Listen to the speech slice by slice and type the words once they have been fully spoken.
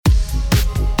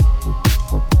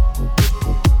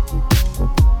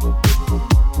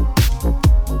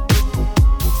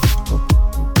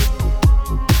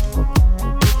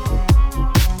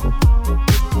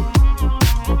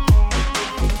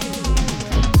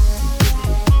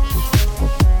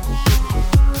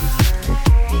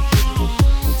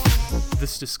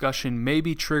discussion may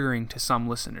be triggering to some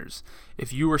listeners.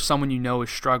 If you or someone you know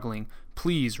is struggling,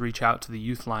 please reach out to the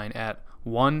Youth Line at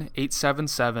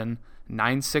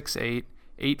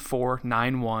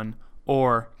 1-877-968-8491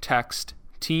 or text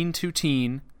teen to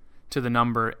teen to the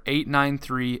number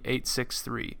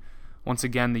 893-863. Once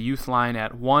again, the Youth Line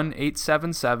at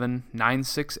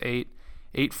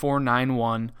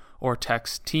 1-877-968-8491 or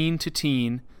text teen to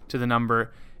the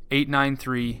number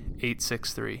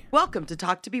 893-863. Welcome to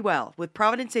Talk to Be Well with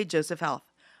Providence St. Joseph Health.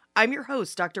 I'm your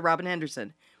host, Dr. Robin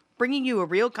Henderson, bringing you a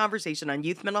real conversation on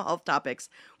youth mental health topics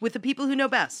with the people who know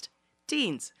best,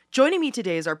 teens. Joining me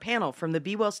today is our panel from the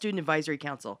Be Well Student Advisory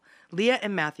Council, Leah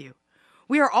and Matthew.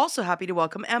 We are also happy to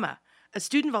welcome Emma, a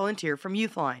student volunteer from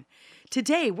Youth Line.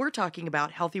 Today, we're talking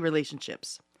about healthy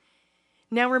relationships.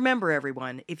 Now remember,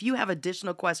 everyone, if you have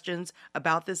additional questions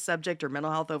about this subject or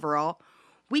mental health overall,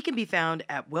 we can be found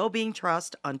at Wellbeing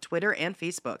Trust on Twitter and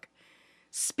Facebook.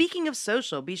 Speaking of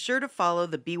social, be sure to follow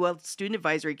the Be Well Student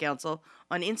Advisory Council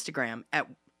on Instagram at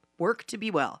Work to Be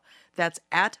Well. That's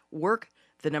at Work,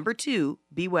 2,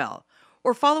 Be Well.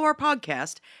 Or follow our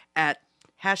podcast at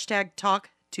hashtag Talk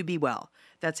to Be Well.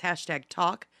 That's hashtag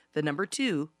Talk,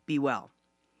 2, Be Well.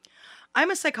 I'm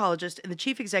a psychologist and the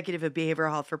Chief Executive of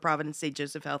Behavioral Health for Providence St.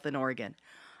 Joseph Health in Oregon.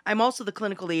 I'm also the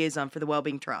clinical liaison for the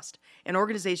Wellbeing Trust, an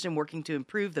organization working to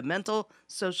improve the mental,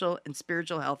 social, and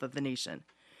spiritual health of the nation.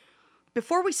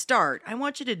 Before we start, I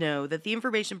want you to know that the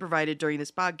information provided during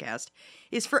this podcast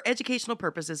is for educational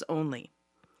purposes only.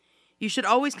 You should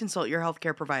always consult your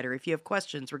healthcare provider if you have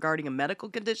questions regarding a medical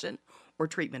condition or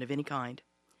treatment of any kind.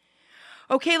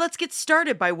 Okay, let's get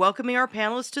started by welcoming our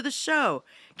panelists to the show.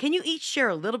 Can you each share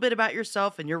a little bit about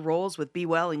yourself and your roles with Be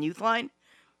Well and Youth Line?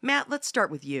 Matt, let's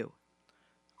start with you.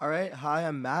 All right. Hi,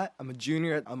 I'm Matt. I'm a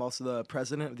junior. I'm also the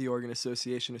president of the Oregon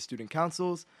Association of Student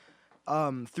Councils.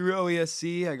 Through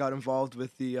OESC, I got involved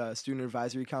with the Student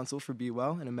Advisory Council for Be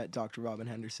Well, and I met Dr. Robin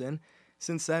Henderson.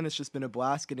 Since then, it's just been a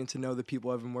blast getting to know the people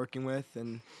I've been working with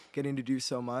and getting to do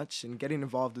so much. And getting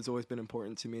involved has always been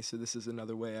important to me, so this is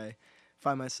another way I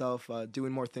find myself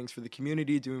doing more things for the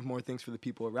community, doing more things for the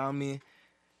people around me.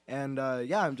 And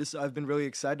I've been really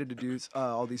excited to do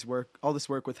all this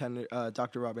work with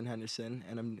Dr. Robin Henderson,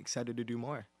 and I'm excited to do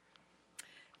more.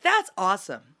 That's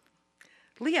awesome.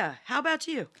 Leah, how about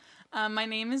you? My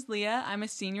name is Leah. I'm a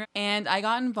senior, and I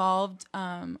got involved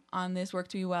on this Work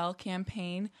to Be Well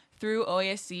campaign through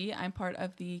OASC. I'm part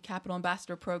of the Capital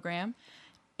Ambassador Program,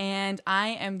 and I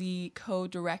am the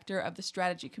co-director of the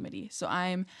strategy committee. So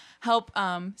I'm help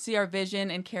see our vision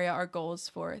and carry out our goals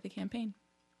for the campaign.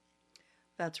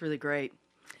 That's really great.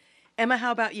 Emma,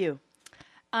 how about you?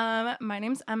 My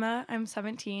name's Emma. I'm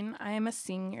 17. I am a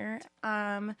senior,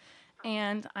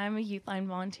 and I'm a Youth Line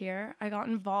volunteer. I got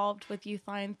involved with Youth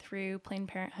Line through Planned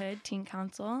Parenthood Teen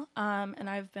Council, and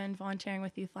I've been volunteering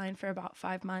with Youth Line for about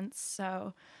 5 months.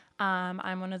 So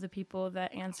I'm one of the people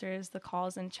that answers the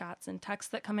calls and chats and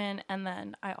texts that come in, and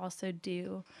then I also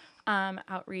do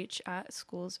outreach at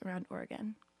schools around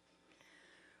Oregon.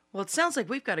 Well, it sounds like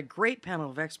we've got a great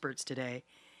panel of experts today,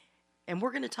 and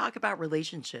we're going to talk about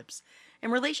relationships.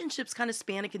 And relationships kind of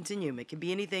span a continuum. It can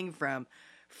be anything from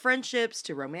friendships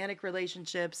to romantic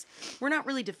relationships. We're not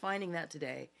really defining that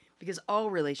today because all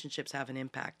relationships have an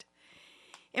impact.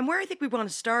 And where I think we want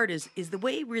to start is the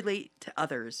way we relate to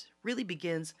others really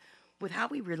begins with how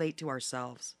we relate to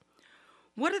ourselves.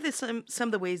 What are some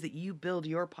of the ways that you build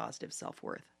your positive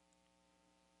self-worth?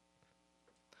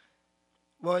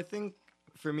 Well, I think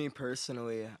for me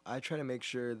personally, I try to make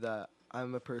sure that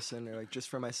I'm a person, or just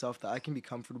for myself, that I can be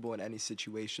comfortable in any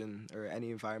situation or any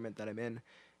environment that I'm in.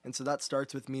 And so that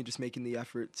starts with me just making the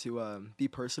effort to be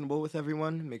personable with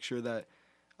everyone, make sure that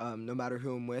no matter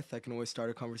who I'm with, I can always start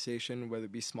a conversation, whether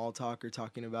it be small talk or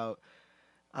talking about,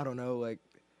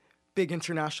 big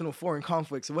international foreign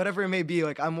conflicts, whatever it may be.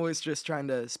 I'm always just trying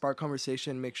to spark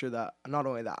conversation, make sure that not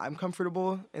only that I'm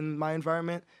comfortable in my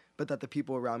environment, but that the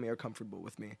people around me are comfortable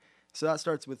with me. So that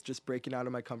starts with just breaking out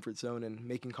of my comfort zone and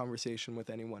making conversation with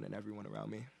anyone and everyone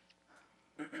around me.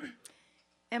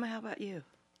 Emma, how about you?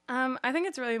 I think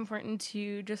it's really important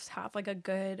to just have a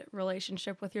good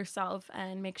relationship with yourself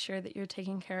and make sure that you're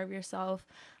taking care of yourself,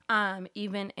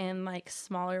 even in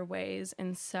smaller ways.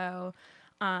 And so,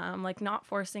 not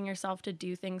forcing yourself to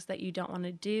do things that you don't want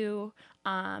to do,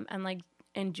 and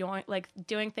enjoy,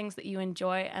 doing things that you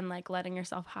enjoy and letting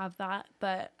yourself have that.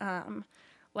 But,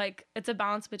 it's a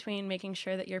balance between making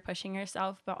sure that you're pushing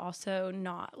yourself, but also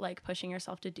not pushing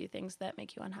yourself to do things that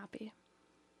make you unhappy.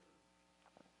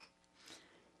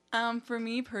 For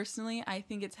me personally, I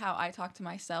think it's how I talk to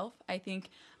myself. I think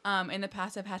in the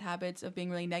past I've had habits of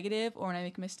being really negative, or when I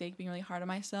make a mistake, being really hard on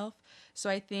myself. So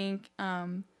I think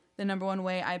that the number one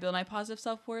way I build my positive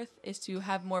self-worth is to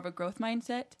have more of a growth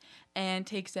mindset and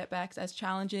take setbacks as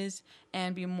challenges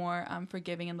and be more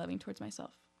forgiving and loving towards myself.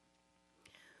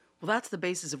 Well, that's the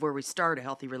basis of where we start a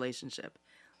healthy relationship.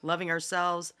 Loving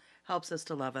ourselves helps us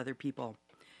to love other people.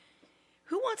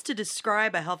 Who wants to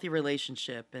describe a healthy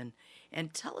relationship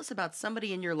and tell us about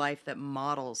somebody in your life that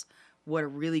models what a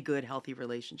really good, healthy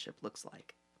relationship looks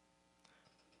like?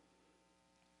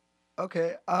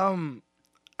 Okay, I'm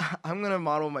gonna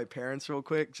model my parents real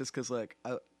quick, just cause like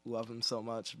I love them so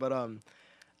much. But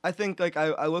I think like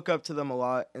I look up to them a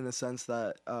lot in the sense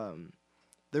that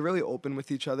they're really open with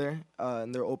each other,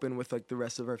 and they're open with like the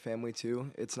rest of our family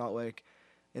too. It's not like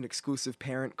an exclusive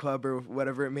parent club or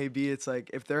whatever it may be. It's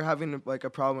like if they're having like a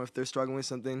problem, if they're struggling with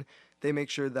something, they make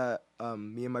sure that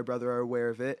me and my brother are aware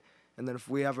of it. And then if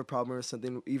we have a problem or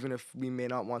something, even if we may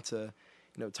not want to,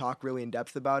 talk really in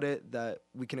depth about it, that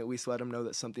we can at least let them know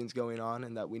that something's going on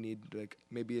and that we need like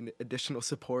maybe an additional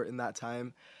support in that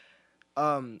time.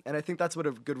 And I think that's what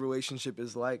a good relationship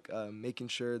is like, making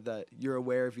sure that you're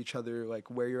aware of each other, like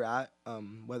where you're at,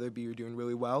 whether it be you're doing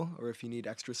really well or if you need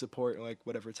extra support, like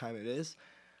whatever time it is.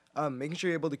 Making sure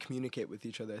you're able to communicate with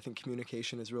each other. I think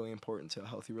communication is really important to a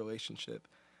healthy relationship.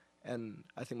 And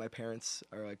I think my parents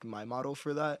are like my model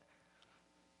for that.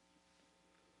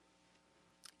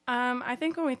 I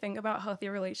think when we think about healthy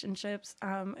relationships,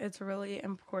 it's really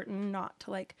important not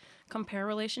to like compare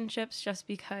relationships just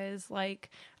because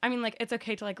it's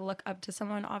okay to like look up to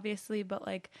someone obviously, but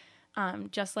like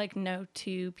just like no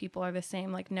two people are the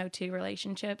same, like no two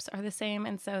relationships are the same.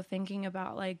 And so thinking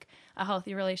about like a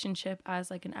healthy relationship as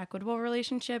like an equitable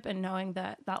relationship and knowing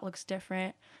that that looks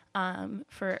different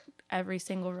for every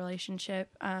single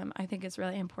relationship, I think it's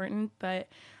really important. But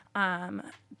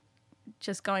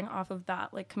just going off of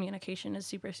that, like communication is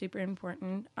super, super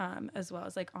important, as well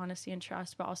as like honesty and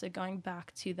trust, but also going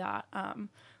back to that,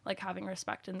 like having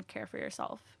respect and care for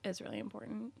yourself is really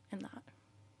important in that.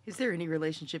 Is there any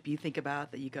relationship you think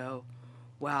about that you go,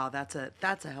 wow, that's a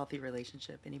healthy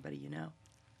relationship? Anybody you know?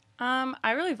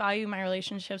 I really value my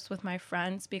relationships with my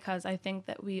friends because I think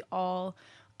that we all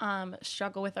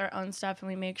struggle with our own stuff and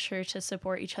we make sure to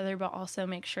support each other, but also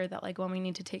make sure that like when we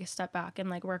need to take a step back and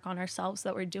like work on ourselves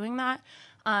that we're doing that.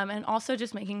 And also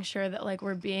just making sure that like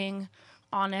we're being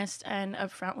honest and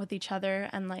upfront with each other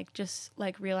and like just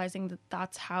like realizing that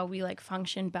that's how we like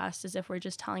function best, is if we're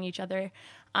just telling each other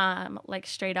like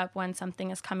straight up when something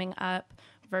is coming up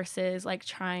versus like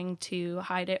trying to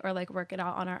hide it or like work it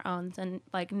out on our own, and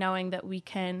like knowing that we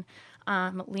can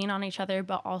lean on each other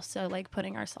but also like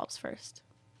putting ourselves first.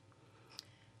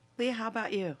 Leah, how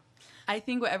about you? I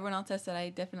think what everyone else has said I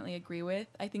definitely agree with.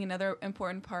 I think another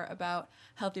important part about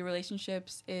healthy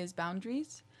relationships is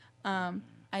boundaries.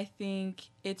 I think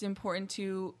it's important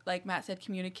to, like Matt said,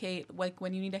 communicate like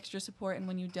when you need extra support and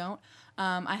when you don't.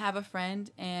 I have a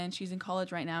friend and she's in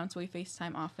college right now, and so we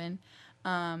FaceTime often.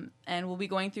 And we'll be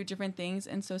going through different things,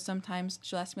 and so sometimes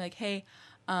she'll ask me like, hey,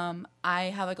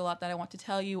 I have like a lot that I want to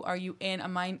tell you. Are you in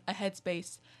a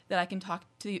headspace that I can talk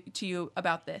to you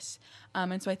about this?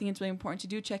 And so I think it's really important to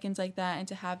do check-ins like that and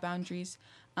to have boundaries,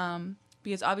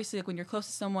 because obviously like when you're close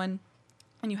to someone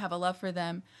and you have a love for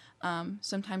them,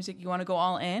 sometimes you want to go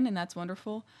all in, and that's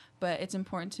wonderful, but it's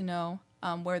important to know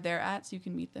where they're at so you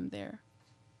can meet them there.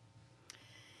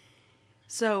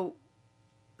 So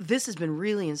this has been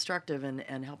really instructive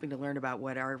and helping to learn about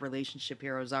what our relationship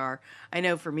heroes are. I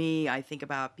know for me, I think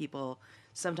about people,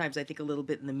 sometimes I think a little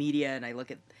bit in the media, and I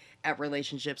look at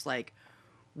relationships like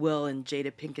Will and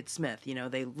Jada Pinkett Smith. You know,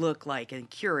 they look like and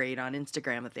curate on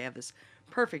Instagram that they have this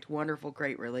perfect, wonderful,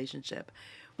 great relationship.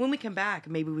 When we come back,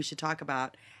 maybe we should talk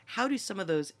about how do some of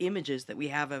those images that we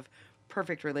have of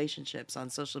perfect relationships on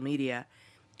social media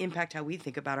impact how we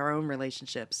think about our own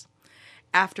relationships.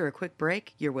 After a quick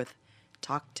break, you're with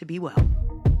Talk to Be Well.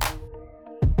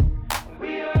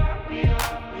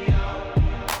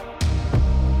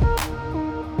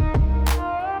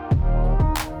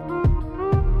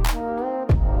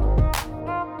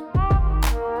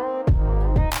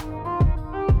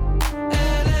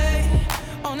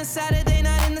 On a Saturday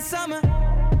night in the summer,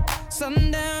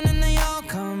 sundown and they all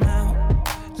come out.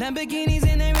 Lamborghinis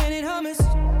and they rented hummus.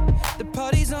 The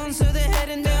party's on, so they're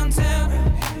heading downtown.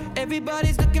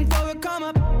 Everybody's looking for a come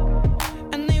up,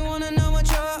 and they wanna know what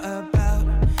you're about.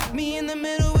 Me in the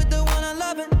middle with the one I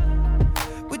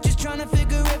love, we're just trying to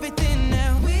figure everything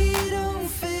out. We don't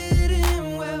fit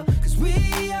in well, 'cause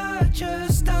we are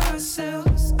just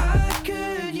ourselves. I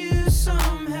could use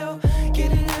some help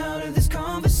getting out of this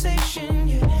conversation.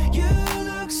 Yeah,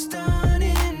 you look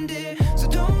stunning, dear, so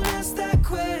don't ask that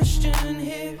question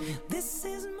here. This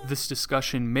is my this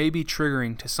discussion may be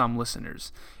triggering to some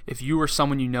listeners. If you or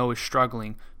someone you know is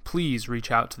struggling, please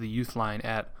reach out to the Youth Line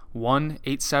at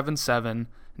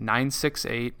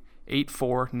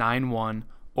 1-877-968-8491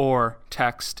 or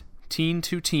text teen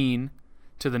to teen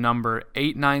to the number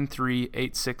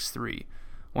 893-863.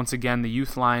 Once again, the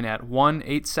Youth Line at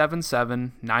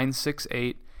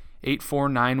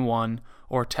 1-877-968-8491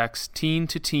 or text teen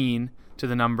to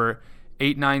the number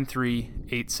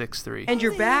 893-863. And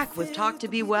you're back with Talk to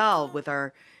Be Well with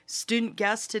our student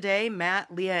guests today,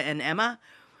 Matt, Leah, and Emma.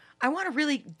 I want to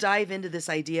really dive into this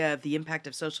idea of the impact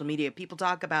of social media. People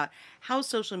talk about how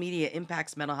social media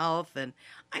impacts mental health, and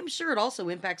I'm sure it also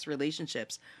impacts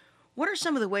relationships. What are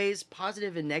some of the ways,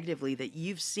 positive and negatively, that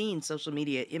you've seen social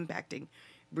media impacting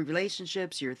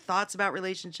relationships, your thoughts about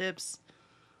relationships?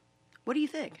 What do you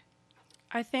think?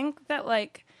 I think that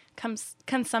like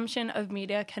consumption of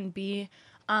media can be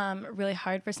really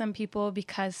hard for some people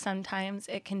because sometimes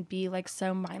it can be like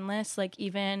so mindless. Like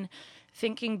even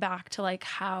thinking back to like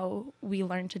how we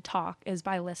learn to talk is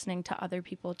by listening to other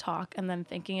people talk, and then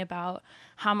thinking about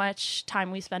how much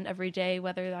time we spend every day,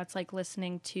 whether that's like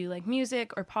listening to like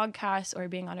music or podcasts or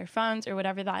being on our phones or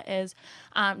whatever that is,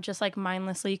 just like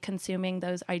mindlessly consuming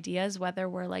those ideas, whether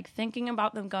we're like thinking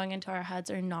about them going into our heads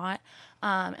or not.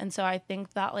 And so I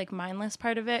think that like mindless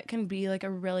part of it can be like a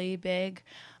really big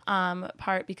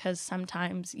part, because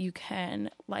sometimes you can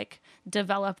like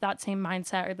develop that same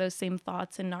mindset or those same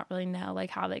thoughts and not really know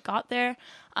like how they got there.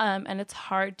 And it's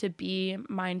hard to be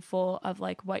mindful of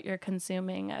like what you're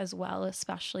consuming as well,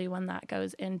 especially when that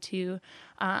goes into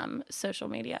social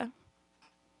media.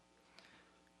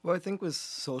 Well, I think with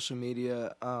social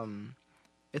media,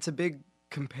 it's a big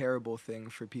comparable thing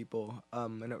for people,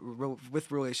 and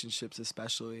with relationships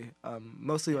especially,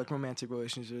 mostly like romantic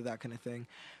relationships or that kind of thing.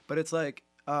 But it's like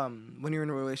when you're in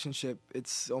a relationship,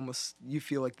 it's almost, you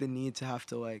feel like the need to have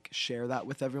to like share that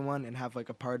with everyone and have like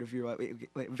a part of your life,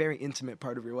 like a very intimate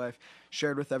part of your life,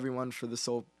 shared with everyone for the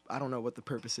sole, I don't know what the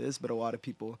purpose is, but a lot of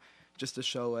people just to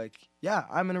show like, yeah,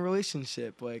 I'm in a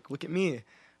relationship, like look at me.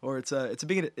 Or it's a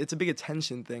big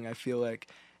attention thing, I feel like.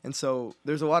 And so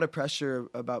there's a lot of pressure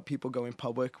about people going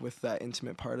public with that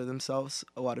intimate part of themselves.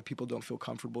 A lot of people don't feel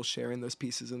comfortable sharing those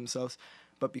pieces of themselves,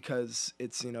 but because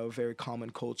it's, a very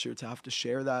common culture to have to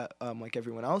share that, like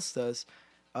everyone else does,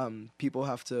 people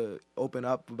have to open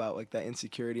up about like that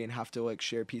insecurity and have to like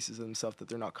share pieces of themselves that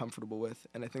they're not comfortable with.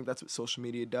 And I think that's what social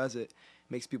media does. It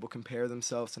makes people compare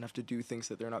themselves and have to do things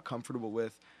that they're not comfortable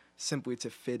with, simply to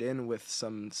fit in with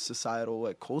some societal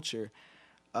like culture.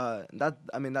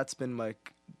 That's been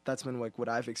what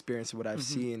I've experienced and what I've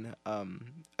seen.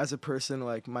 As a person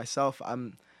like myself,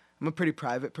 I'm a pretty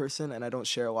private person and I don't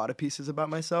share a lot of pieces about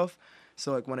myself.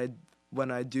 So like when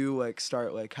I do like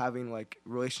start like having like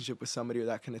relationship with somebody or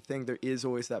that kind of thing, there is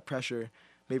always that pressure,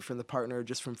 maybe from the partner or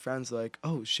just from friends, like,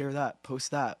 oh, share that,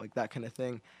 post that, like that kind of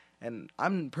thing. And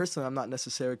I'm not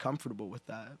necessarily comfortable with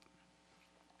that.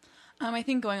 I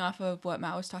think going off of what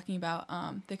Matt was talking about,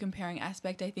 the comparing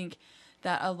aspect, I think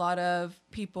that a lot of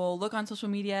people look on social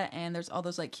media and there's all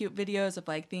those like cute videos of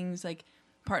like things like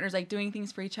partners like doing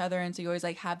things for each other, and so you always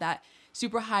like have that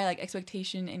super high like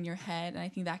expectation in your head, and I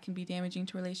think that can be damaging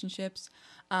to relationships.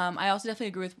 I also definitely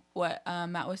agree with what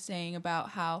Matt was saying about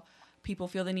how people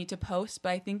feel the need to post, but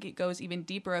I think it goes even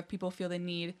deeper of people feel the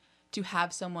need to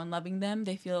have someone loving them.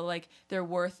 They feel like their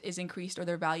worth is increased or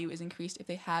their value is increased if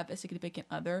they have a significant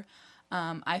other.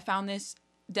 I found this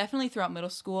definitely throughout middle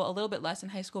school, a little bit less in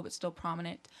high school, but still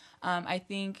prominent. I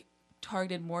think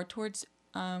targeted more towards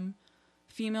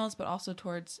females, but also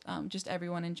towards just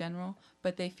everyone in general.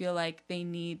 But they feel like they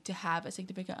need to have a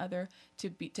significant other to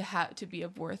be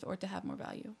of worth or to have more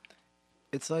value.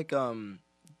 It's like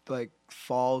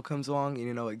fall comes along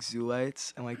and like zoo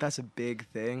lights, and like that's a big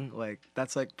thing. Like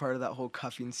that's like part of that whole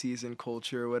cuffing season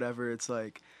culture or whatever. It's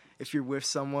like if you're with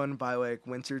someone by like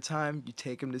winter time, you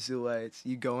take them to zoo lights,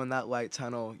 you go in that light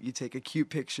tunnel, you take a cute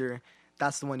picture.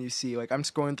 That's the one you see. Like I'm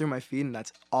scrolling through my feed and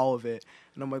that's all of it.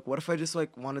 And I'm like, what if I just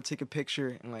like want to take a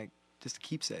picture and like just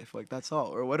keep safe? Like that's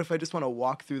all. Or what if I just want to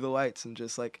walk through the lights and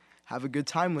just like have a good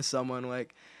time with someone?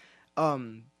 Like,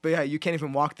 but yeah, you can't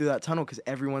even walk through that tunnel because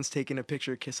everyone's taking a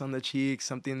picture, kiss on the cheek,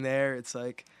 something there. It's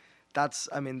like, that's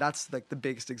like the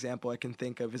biggest example I can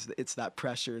think of, is it's that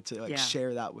pressure to like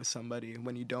share that with somebody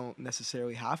when you don't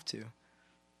necessarily have to.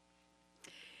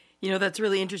 That's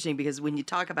really interesting, because when you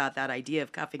talk about that idea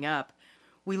of cuffing up,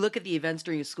 we look at the events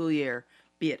during a school year,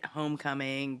 be it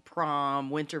homecoming, prom,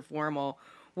 winter formal,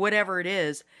 whatever it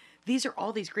is. These are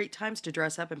all these great times to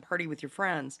dress up and party with your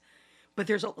friends, but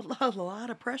there's a lot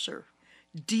of pressure.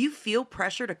 Do you feel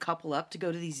pressure to couple up to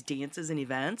go to these dances and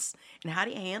events, and how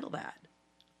do you handle that?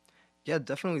 Yeah,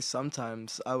 definitely.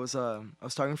 Sometimes I was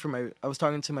talking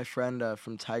to my friend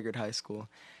from Tigard High School,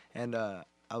 and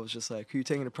I was just like, "Who you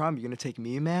taking to prom? You gonna take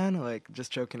me, man?" Like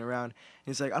just joking around. And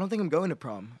he's like, "I don't think I'm going to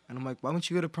prom." And I'm like, "Why won't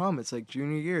you go to prom? It's like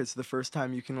junior year. It's the first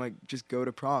time you can like just go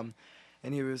to prom."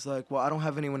 And he was like, "Well, I don't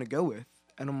have anyone to go with."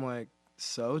 And I'm like,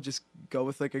 "So just go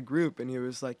with like a group." And he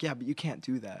was like, "Yeah, but you can't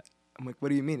do that." I'm like, "What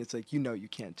do you mean?" It's like, you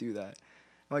can't do that.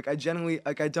 Like I genuinely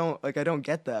like I don't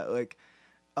get that. Like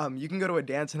you can go to a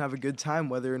dance and have a good time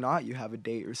whether or not you have a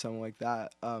date or something like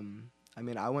that. I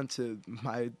mean, I went to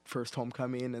my first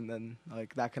homecoming and then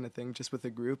like that kind of thing just with a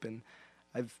group, and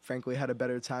I've frankly had a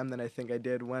better time than I think I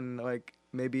did when like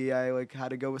maybe I like had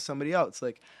to go with somebody else.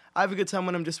 Like I have a good time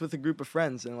when I'm just with a group of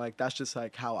friends, and like that's just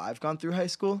like how I've gone through high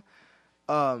school.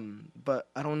 But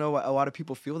I don't know, a lot of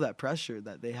people feel that pressure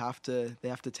that they have to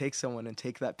take someone and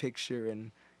take that picture,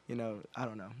 and I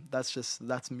don't know.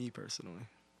 That's me personally.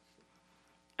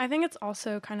 I think it's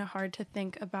also kind of hard to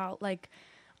think about like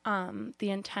the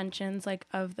intentions like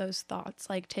of those thoughts,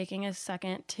 like taking a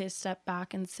second to step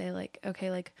back and say like,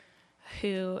 okay, like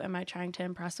who am I trying to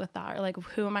impress with that, or like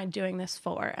who am I doing this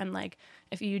for? And like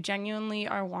if you genuinely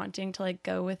are wanting to like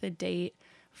go with a date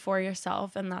for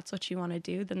yourself and that's what you want to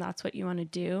do, then that's what you want to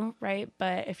do, right?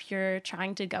 But if you're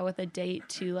trying to go with a date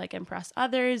to like impress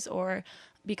others or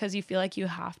because you feel like you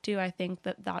have to, I think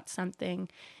that that's something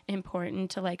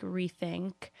important to like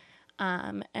rethink.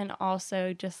 And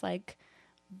also just like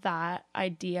that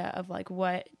idea of like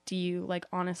what do you like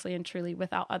honestly and truly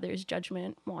without others'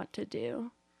 judgment want to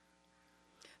do.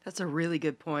 That's a really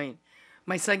good point.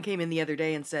 My son came in the other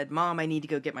day and said, "Mom, I need to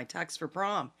go get my tux for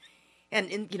prom." And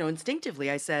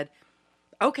instinctively I said,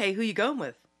 "Okay, who you going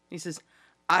with?" He says,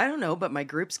 "I don't know, but my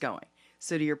group's going."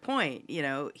 So to your point,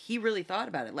 he really thought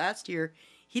about it. Last year,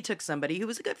 he took somebody who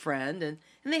was a good friend, and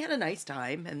they had a nice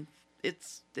time, and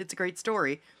it's a great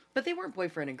story. But they weren't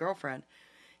boyfriend and girlfriend.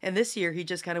 And this year, he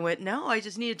just kind of went, "No, I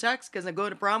just need a tux because I'm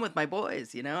going to prom with my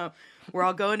boys. We're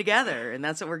all going together, and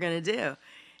that's what we're going to do."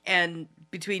 And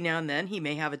between now and then, he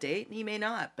may have a date, and he may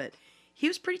not. But he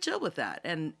was pretty chill with that,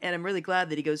 and I'm really glad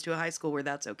that he goes to a high school where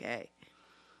that's okay.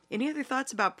 Any other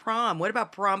thoughts about prom? What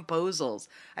about promposals?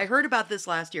 I heard about this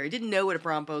last year. I didn't know what a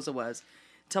promposal was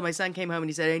until my son came home and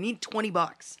he said, "I need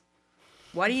 $20.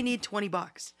 Why do you need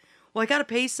 $20? Well, I got to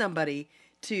pay somebody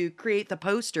to create the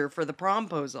poster for the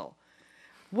promposal.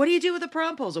 What do you do with a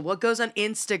promposal? Well, it goes on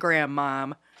Instagram,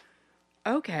 Mom.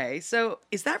 Okay, so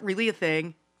is that really a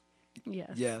thing?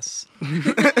 Yes. Yes.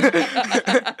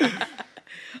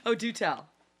 Oh, do tell.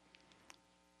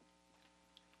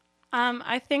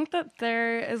 I think that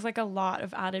there is like a lot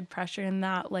of added pressure in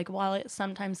that, like while it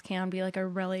sometimes can be like a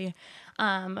really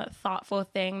thoughtful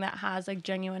thing that has like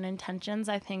genuine intentions,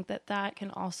 I think that that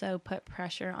can also put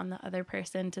pressure on the other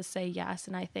person to say yes.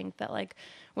 And I think that like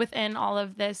within all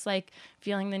of this, like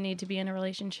feeling the need to be in a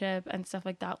relationship and stuff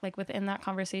like that, like within that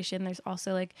conversation, there's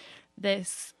also like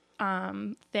this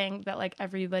thing that like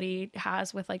everybody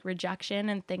has with like rejection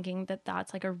and thinking that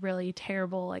that's like a really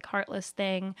terrible like heartless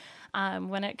thing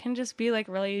when it can just be like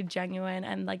really genuine,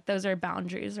 and like those are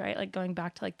boundaries, right? Like going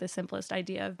back to like the simplest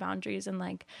idea of boundaries. And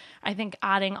like I think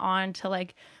adding on to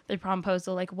like the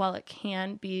promposal, like while it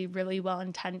can be really well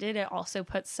intended, it also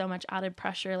puts so much added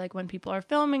pressure like when people are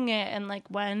filming it and like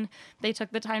when they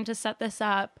took the time to set this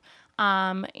up,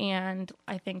 and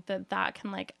I think that that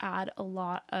can like add a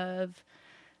lot of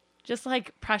just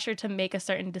like pressure to make a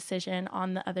certain decision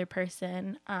on the other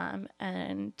person,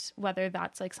 and whether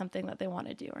that's like something that they want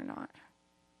to do or not.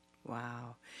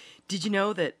 Wow. Did you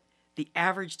know that the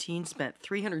average teen spent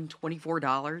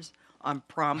 $324 on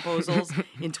promposals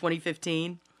in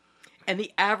 2015? And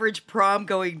the average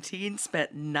prom-going teen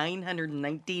spent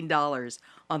 $919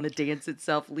 on the dance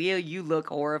itself. Leah, you look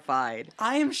horrified.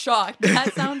 I am shocked.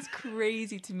 That sounds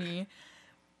crazy to me.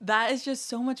 That is just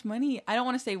so much money. I don't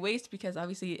want to say waste because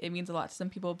obviously it means a lot to some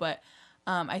people, but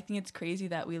I think it's crazy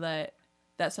that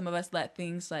some of us let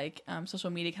things like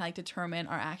social media kind of like determine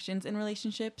our actions in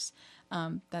relationships.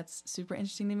 That's super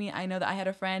interesting to me. I know that I had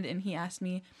a friend and he asked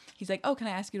me, he's like, "Oh, can I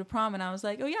ask you to prom?" And I was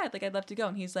like, "Oh yeah, like I'd love to go."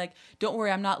 And he's like, "Don't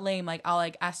worry, I'm not lame. Like I'll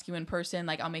like ask you in person.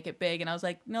 Like I'll make it big." And I was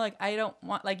like, "No, like I don't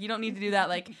want, like you don't need to do that.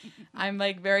 Like I'm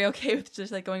like very okay with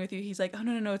just like going with you." He's like, "Oh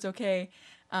no, it's okay."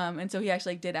 And so he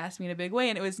actually like did ask me in a big way,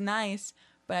 and it was nice.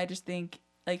 But I just think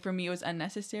like for me it was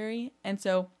unnecessary, and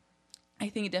so I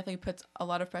think it definitely puts a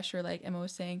lot of pressure, like Emma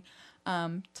was saying,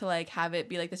 to like have it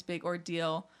be like this big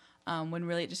ordeal, when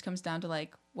really it just comes down to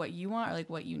like what you want or like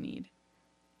what you need.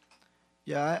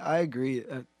 Yeah, I agree.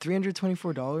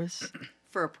 $324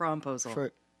 For a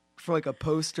promposal. for like a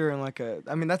poster and like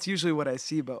I mean that's usually what I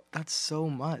see, but that's so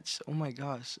much. Oh my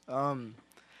gosh.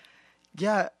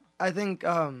 Yeah, I think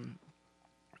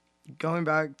going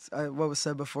back to what was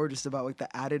said before, just about like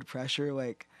the added pressure,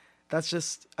 like that's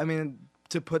just, I mean,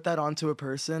 to put that onto a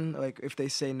person, like if they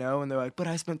say no and they're like, but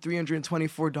I spent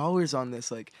 $324 on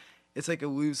this, like it's like a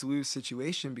lose-lose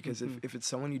situation, because if it's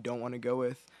someone you don't want to go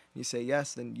with and you say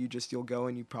yes, then you'll go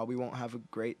and you probably won't have a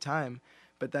great time.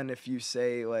 But then if you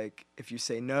say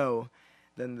no,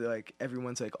 then like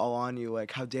everyone's like all on you,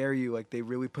 like how dare you, like they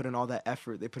really put in all that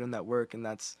effort, they put in that work, and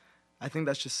I think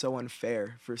that's just so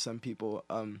unfair for some people.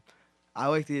 I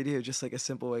like the idea of just like a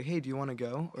simple like, hey, do you want to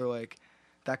go? Or like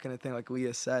that kind of thing, like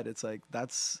Leah said. It's like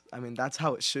that's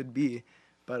how it should be.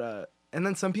 But and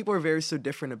then some people are so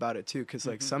different about it too, because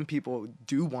like some people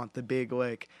do want the big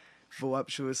like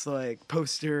voluptuous like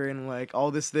poster and like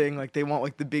all this thing, like they want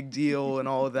like the big deal and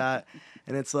all of that,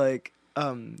 and it's like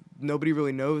nobody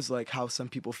really knows like how some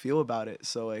people feel about it.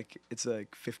 So like it's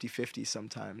like 50-50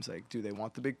 sometimes, like do they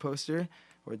want the big poster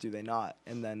or do they not?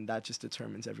 And then that just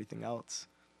determines everything else.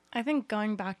 I think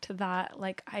going back to that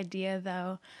like idea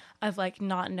though of like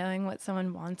not knowing what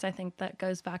someone wants, I think that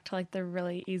goes back to like the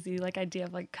really easy like idea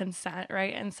of like consent,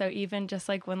 right? And so even just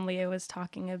like when Leah was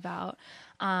talking about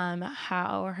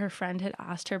how her friend had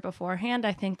asked her beforehand,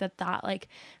 I think that like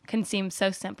can seem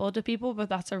so simple to people, but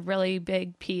that's a really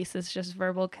big piece. It's just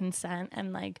verbal consent.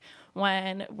 And like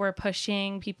when we're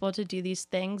pushing people to do these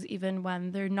things, even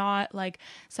when they're not like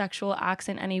sexual acts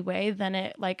in any way, then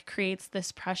it like creates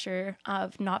this pressure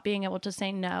of not being able to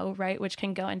say no, right? Which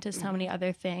can go into so many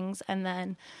other things. And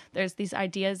then there's these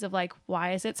ideas of like,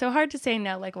 why is it so hard to say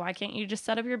no? Like, why can't you just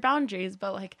set up your boundaries?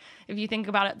 But like, if you think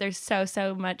about it, there's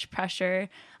so much pressure.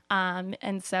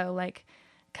 And so like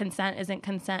consent isn't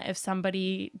consent if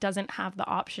somebody doesn't have the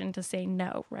option to say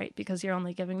no, right? Because you're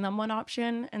only giving them one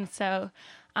option. And so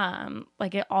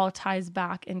like it all ties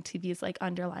back into these like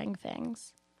underlying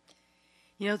things.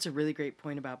 You know, it's a really great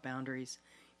point about boundaries.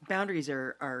 Boundaries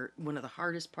are one of the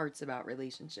hardest parts about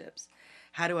relationships.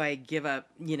 How do I give up,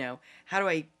 how do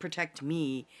I protect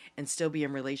me and still be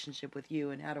in relationship with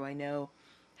you? And how do I know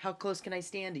how close can I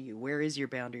stand to you? Where is your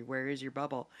boundary? Where is your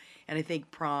bubble? And I think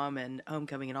prom and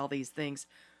homecoming and all these things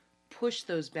push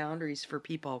those boundaries for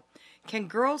people. Can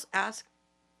girls ask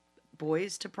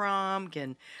boys to prom?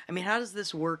 How does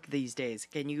this work these days?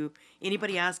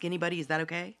 Anybody ask anybody? Is that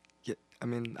okay? Yeah,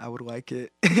 I would like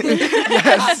it.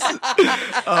 Yes.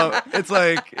 It's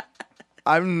like,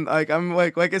 I'm like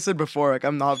I said before, like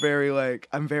I'm very like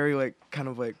kind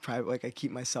of like private, like I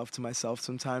keep myself to myself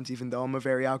sometimes, even though I'm a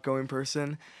very outgoing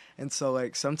person. And so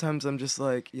like sometimes I'm just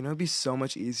like, it'd be so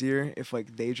much easier if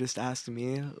like they just asked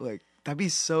me, like that'd be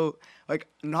so, like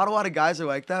not a lot of guys are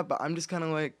like that, but I'm just kind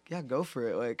of like, yeah, go for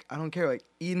it. Like I don't care. Like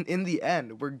in the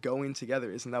end, we're going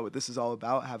together. Isn't that what this is all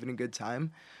about? Having a good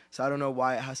time. So I don't know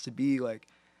why it has to be like,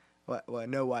 well, I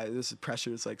know why this is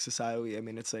pressure. It's like societally.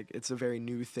 It's like it's a very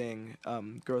new thing.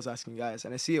 Girls asking guys,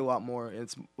 and I see a lot more. And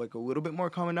it's like a little bit more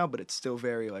common now, but it's still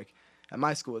very like at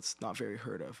my school. It's not very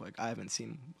heard of. Like I haven't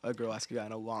seen a girl ask a guy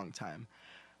in a long time.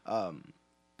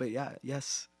 But yeah,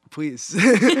 yes, please. So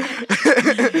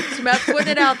Matt's putting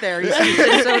it out there.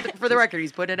 So for the record,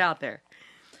 he's putting it out there.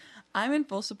 I'm in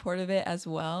full support of it as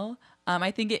well.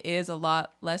 I think it is a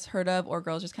lot less heard of, or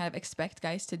girls just kind of expect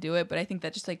guys to do it, but I think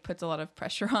that just like puts a lot of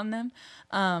pressure on them.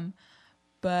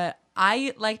 But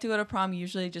I like to go to prom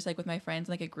usually just like with my friends,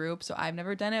 like a group. So I've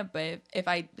never done it, but if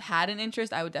I had an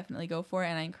interest, I would definitely go for it.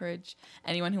 And I encourage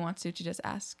anyone who wants to just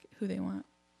ask who they want.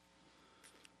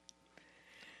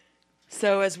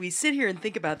 So as we sit here and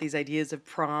think about these ideas of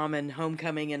prom and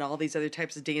homecoming and all these other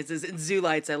types of dances and zoo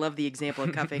lights, I love the example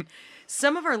of cuffing.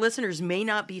 Some of our listeners may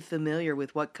not be familiar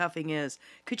with what cuffing is.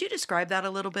 Could you describe that a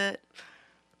little bit?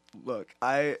 Look,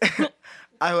 I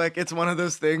like, it's one of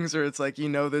those things where it's like,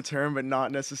 the term, but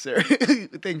not necessarily.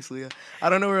 Thanks, Leah. I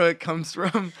don't know where it comes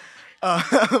from.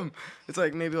 It's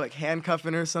like maybe like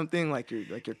handcuffing or something, like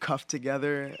you're cuffed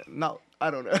together. I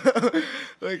don't know.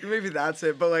 Like maybe that's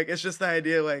it. But like it's just the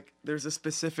idea like there's a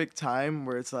specific time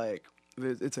where it's like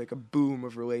a boom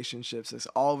of relationships. It's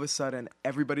all of a sudden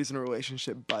everybody's in a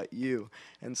relationship but you,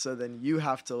 and so then you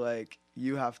have to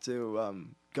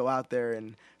go out there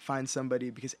and find somebody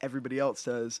because everybody else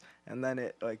does, and then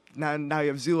it like now you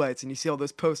have zoo lights and you see all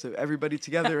those posts of everybody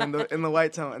together in the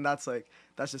light tunnel, and that's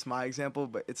just my example,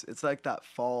 but it's like that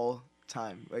fall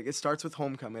time. Like it starts with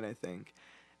homecoming, I think,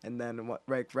 and then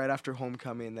right after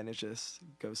homecoming, then it just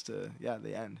goes to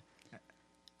the end.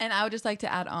 And I would just like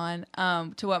to add on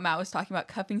to what Matt was talking about,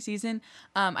 cuffing season.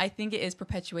 I think it is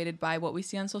perpetuated by what we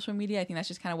see on social media. I think that's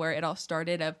just kind of where it all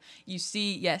started. Of you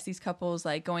see, yes, these couples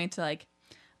like going to like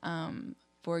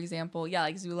for example,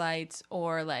 like Zoo Lights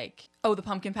or like, the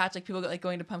pumpkin patch, like people like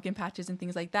going to pumpkin patches and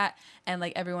things like that. And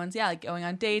like everyone's, like going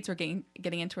on dates or getting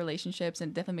into relationships,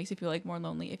 and it definitely makes you feel like more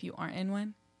lonely if you aren't in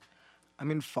one. I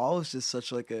mean, fall is just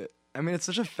such like it's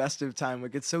such a festive time.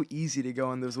 Like, it's so easy to go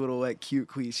on those little like cute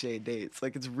cliche dates.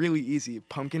 Like, it's really easy.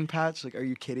 Pumpkin patch, like, are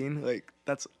you kidding? Like,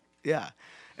 that's, yeah.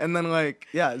 And then like,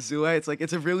 Zoo Lights, like,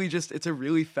 it's a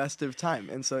really festive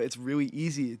time. And so it's really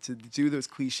easy to do those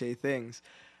cliche things.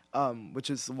 Which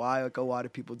is why like a lot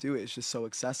of people do it. It's just so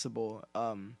accessible.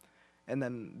 And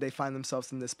then they find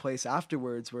themselves in this place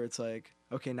afterwards where it's like,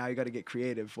 okay, now you got to get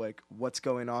creative. Like, what's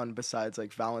going on besides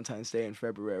like Valentine's Day in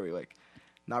February? Like,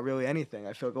 not really anything.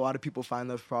 I feel like a lot of people find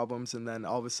those problems, and then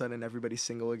all of a sudden everybody's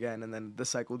single again, and then the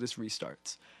cycle just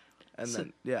restarts. And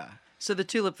then, yeah. So the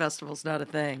Tulip Festival's not a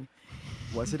thing.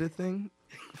 Was it a thing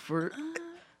for...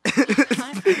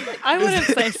 I wouldn't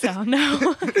say so. No.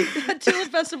 The Tulip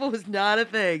Festival was not a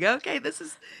thing. Okay, this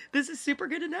is super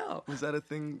good to know. Was that a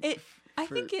thing? I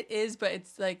think it is, but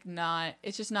it's like not.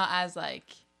 It's just not as like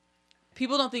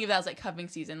people don't think of that as like cuffing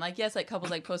season. Like, yes, like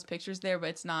couples like post pictures there, but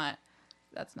it's not.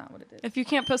 That's not what it is. If you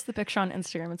can't post the picture on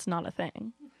Instagram, it's not a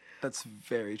thing. That's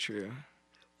very true.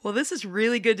 Well, this is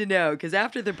really good to know, because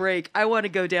after the break, I want to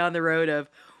go down the road of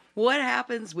what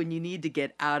happens when you need to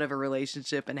get out of a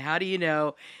relationship, and how do you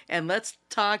know? And let's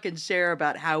talk and share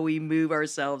about how we move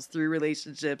ourselves through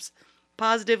relationships,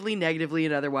 positively, negatively,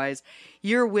 and otherwise.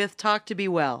 You're with Talk to Be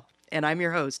Well, and I'm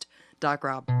your host, Doc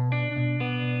Rob.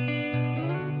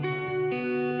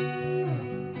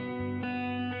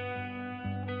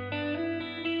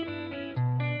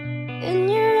 In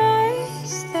your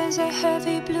eyes, there's a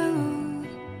heavy blue.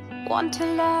 Want to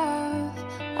love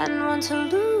and want to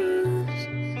lose.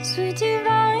 Sweet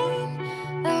divine,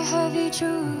 the heavy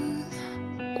truth.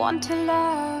 Want to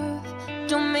love,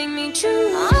 don't make me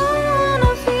choose. I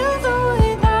wanna feel the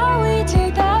way that we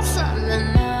take that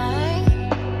summer night.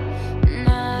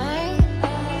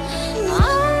 I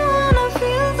wanna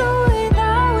feel the way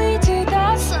that we take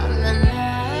that summer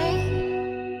night.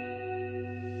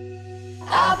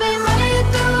 I've been running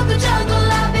through the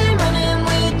jungle, I've been running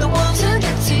with the wolves to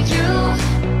get to you,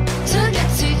 to get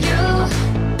to you.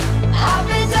 I've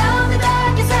been down the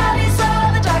darkest alley,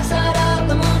 saw the dark side of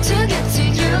the moon to get to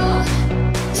you,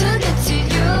 to get to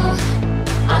you.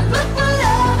 I'm looking for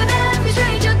love and every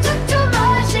stranger took too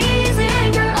much easy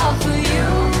anger, all for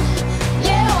you,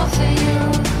 yeah, all for you.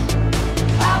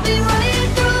 I'll be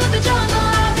running through the jungle,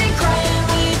 I'll be crying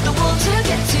with the wolves to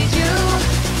get to you,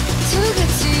 to get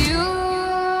to you,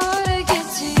 to get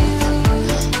to you.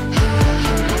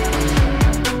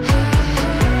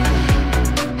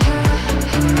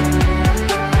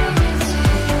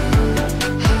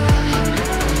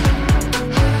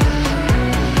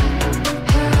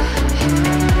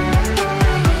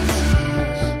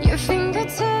 Your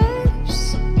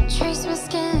fingertips trace my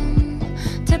skin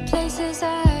to places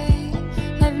I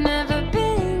have never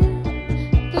been.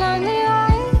 Blindly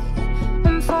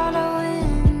I'm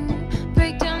following.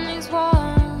 Break down these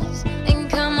walls and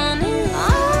come on in.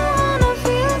 I wanna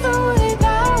feel the way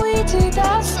that we take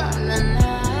that summer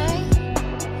night.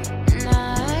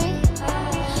 I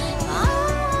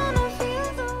wanna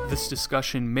feel the way. This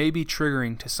discussion may be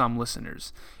triggering to some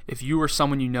listeners. If you or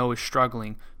someone you know is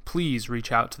struggling, please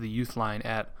reach out to the Youth Line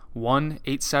at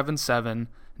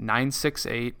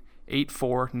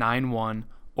 1-877-968-8491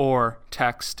 or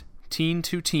text teen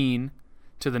to teen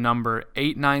to the number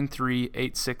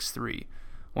 893-863.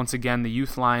 Once again, the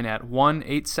Youth Line at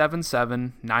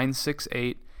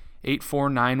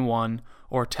 1-877-968-8491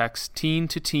 or text teen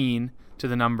to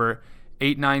the number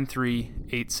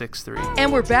 893-863.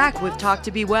 And we're back with Talk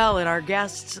to Be Well and our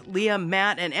guests, Leah,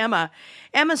 Matt, and Emma.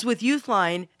 Emma's with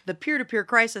Youthline, the peer-to-peer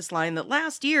crisis line that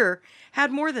last year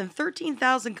had more than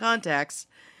 13,000 contacts,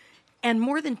 and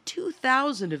more than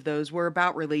 2,000 of those were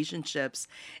about relationships.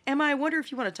 Emma, I wonder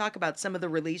if you want to talk about some of the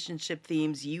relationship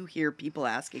themes you hear people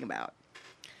asking about.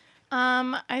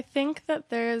 I think that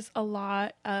there's a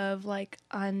lot of like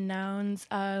unknowns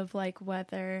of like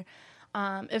whether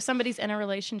if somebody's in a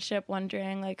relationship,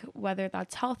 wondering like whether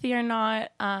that's healthy or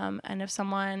not, and if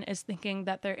someone is thinking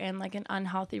that they're in like an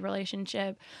unhealthy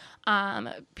relationship,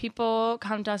 people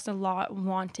come to us a lot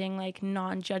wanting like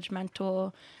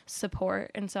non-judgmental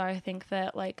support. And so I think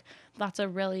that like that's a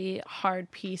really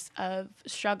hard piece of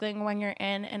struggling when you're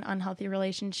in an unhealthy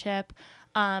relationship,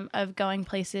 of going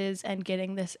places and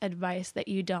getting this advice that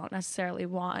you don't necessarily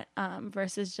want,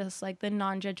 versus just like the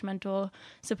non-judgmental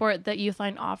support that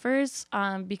Youthline offers,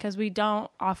 because we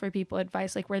don't offer people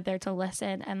advice. Like, we're there to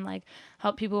listen and like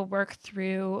help people work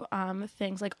through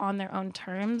things like on their own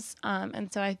terms. And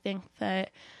so I think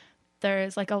that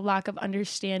there's like a lack of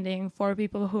understanding for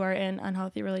people who are in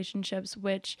unhealthy relationships,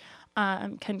 which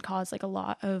can cause like a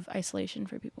lot of isolation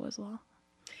for people as well.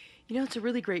 You know, it's a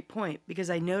really great point, because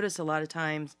I notice a lot of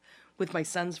times with my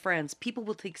son's friends, people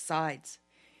will take sides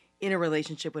in a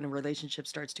relationship when a relationship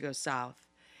starts to go south.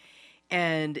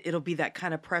 And it'll be that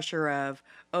kind of pressure of,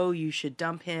 oh, you should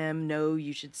dump him. No,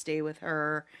 you should stay with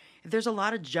her. There's a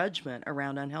lot of judgment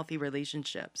around unhealthy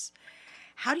relationships.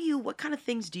 What kind of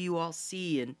things do you all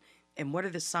see, and what are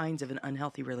the signs of an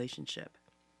unhealthy relationship?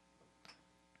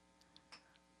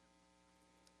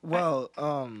 Well,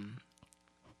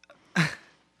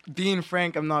 being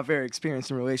frank, I'm not very experienced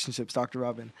in relationships, Dr.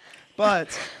 Robin.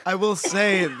 But I will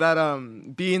say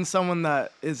that being someone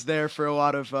that is there for a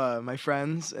lot of my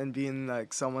friends, and being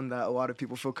like someone that a lot of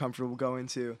people feel comfortable going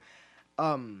to,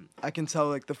 I can tell,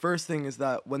 like, the first thing is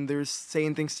that when they're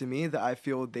saying things to me, that I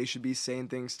feel they should be saying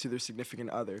things to their significant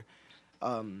other.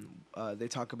 They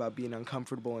talk about being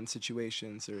uncomfortable in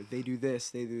situations, or they do this,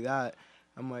 they do that.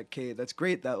 I'm like, okay, that's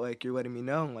great that, like, you're letting me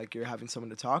know, like, you're having someone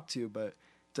to talk to, but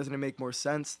doesn't it make more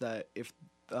sense that if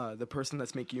the person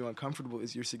that's making you uncomfortable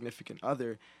is your significant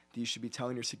other, that you should be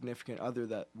telling your significant other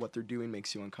that what they're doing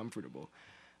makes you uncomfortable?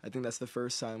 I think that's the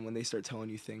first sign, when they start telling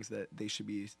you things that they should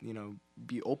be,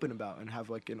 be open about and have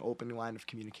like an open line of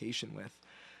communication with.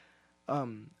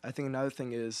 I think another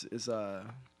thing is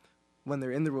when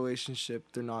they're in the relationship,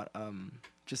 they're not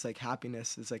just like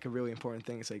happiness is like a really important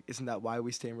thing. It's like, isn't that why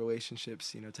we stay in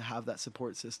relationships? To have that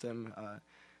support system,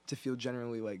 to feel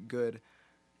generally like good.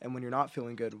 And when you're not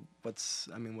feeling good, what's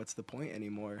the point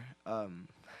anymore? I'm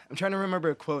trying to remember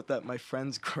a quote that my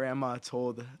friend's grandma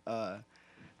told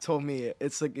me.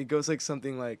 It's like, it goes like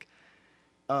something like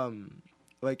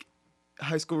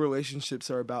high school relationships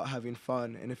are about having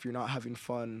fun, and if you're not having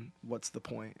fun, what's the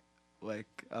point?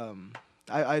 Like,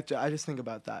 I just think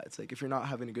about that. It's like, if you're not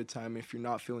having a good time, if you're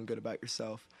not feeling good about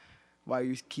yourself, why are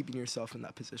you keeping yourself in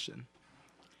that position?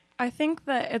 I think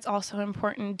that it's also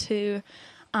important to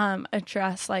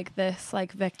address like this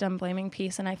like victim blaming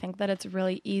piece, and I think that it's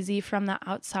really easy from the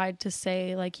outside to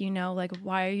say like, like,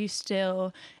 why are you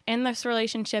still in this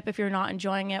relationship if you're not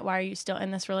enjoying it? Why are you still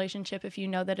in this relationship if you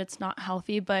know that it's not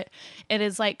healthy? But it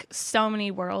is like so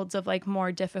many worlds of like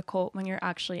more difficult when you're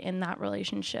actually in that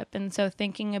relationship. And so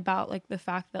thinking about like the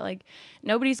fact that like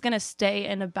nobody's gonna stay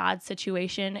in a bad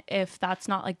situation if that's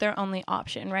not like their only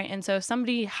option, right? And so if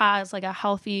somebody has like a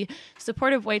healthy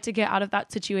supportive way to get out of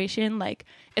that situation, like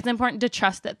it's important to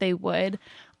trust that they would.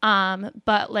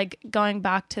 But like going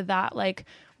back to that, like,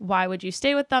 why would you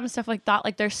stay with them? Stuff like that.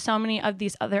 Like there's so many of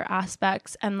these other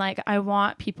aspects. And like, I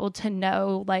want people to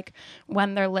know, like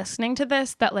when they're listening to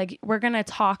this, that like, we're going to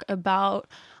talk about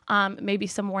maybe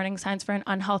some warning signs for an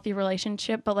unhealthy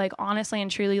relationship, but like honestly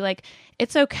and truly, like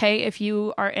it's okay if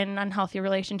you are in an unhealthy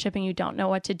relationship and you don't know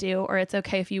what to do, or it's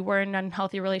okay if you were in an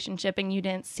unhealthy relationship and you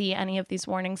didn't see any of these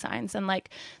warning signs. And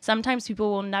like sometimes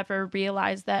people will never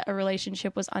realize that a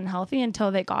relationship was unhealthy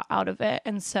until they got out of it.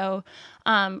 And so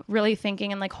really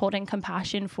thinking and like holding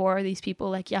compassion for these people,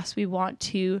 like, yes, we want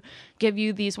to give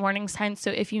you these warning signs,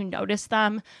 so if you notice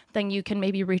them, then you can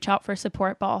maybe reach out for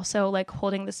support, but also like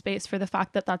holding the space for the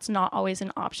fact that that's not always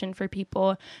an option for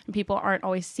people, and people aren't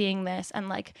always seeing this, and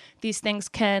like these things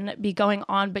can be going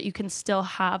on, but you can still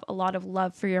have a lot of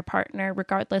love for your partner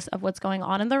regardless of what's going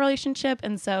on in the relationship.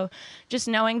 And so just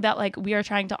knowing that like we are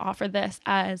trying to offer this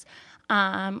as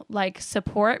like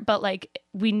support, but like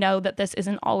we know that this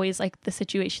isn't always like the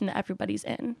situation that everybody's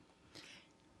in.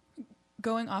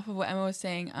 Going off of what Emma was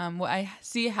saying, what I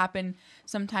see happen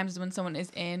sometimes is when someone is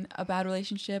in a bad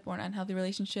relationship or an unhealthy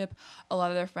relationship, a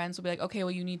lot of their friends will be like, okay,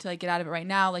 well, you need to like get out of it right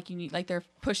now. Like you need, like they're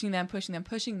pushing them.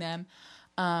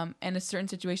 And a certain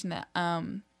situation that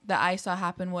I saw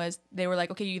happen was they were like,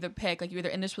 okay, you either pick, like you're either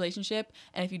in this relationship,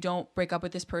 and if you don't break up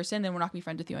with this person, then we're not gonna be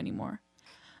friends with you anymore.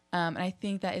 And I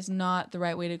think that is not the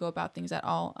right way to go about things at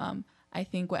all. I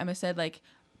think what Emma said, like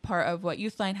part of what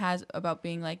Youthline has about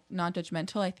being like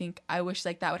non-judgmental, I think I wish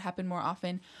like that would happen more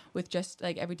often with just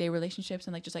like everyday relationships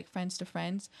and like just like friends to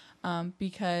friends,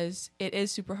 because it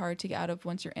is super hard to get out of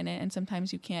once you're in it, and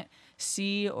sometimes you can't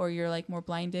see, or you're like more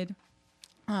blinded.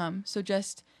 So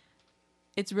just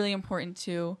it's really important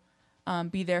to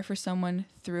be there for someone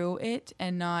through it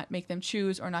and not make them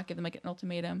choose, or not give them like an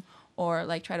ultimatum, or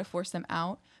like try to force them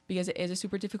out, because it is a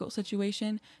super difficult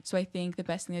situation. So I think the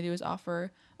best thing to do is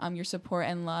offer your support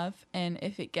and love, and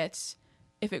if it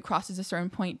crosses a certain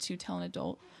point, to tell an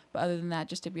adult. But other than that,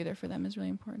 just to be there for them is really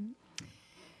important.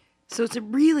 So it's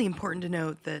really important to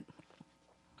note that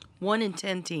 1 in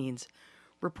 10 teens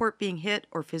report being hit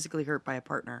or physically hurt by a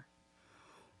partner.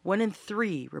 1 in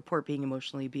 3 report being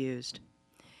emotionally abused.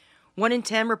 1 in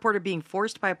 10 reported being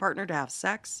forced by a partner to have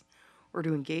sex or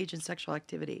to engage in sexual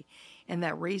activity. And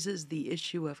that raises the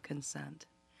issue of consent.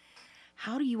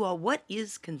 What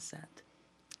is consent?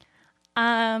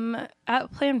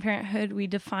 At Planned Parenthood, we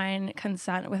define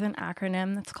consent with an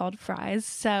acronym that's called FRIES.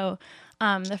 So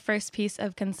the first piece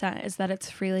of consent is that it's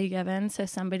freely given. So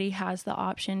somebody has the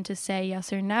option to say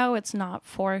yes or no. It's not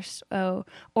forced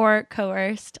or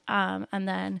coerced. And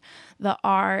then the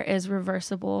R is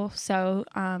reversible. So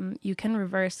you can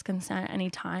reverse consent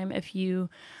anytime if you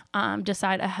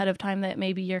decide ahead of time that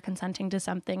maybe you're consenting to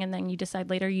something and then you decide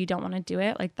later you don't want to do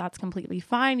it. Like, that's completely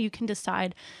fine. You can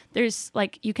decide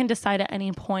you can decide at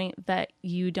any point that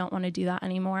you don't want to do that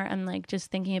anymore. And like,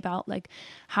 just thinking about like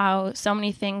how so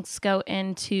many things go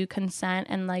into consent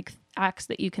and like acts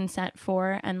that you consent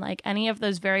for, and like any of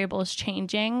those variables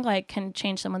changing like can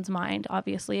change someone's mind,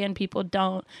 obviously, and people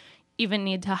don't even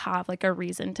need to have like a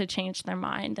reason to change their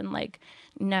mind, and like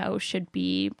no should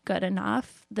be good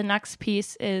enough. The next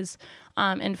piece is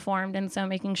informed, and so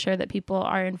making sure that people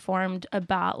are informed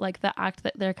about like the act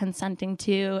that they're consenting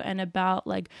to and about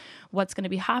like what's going to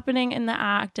be happening in the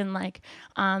act, and like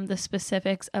the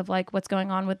specifics of like what's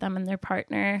going on with them and their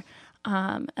partner.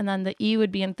 And then the E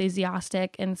would be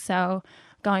enthusiastic, and so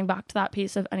going back to that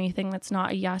piece of anything that's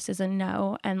not a yes is a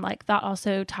no. And like that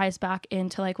also ties back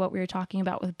into like what we were talking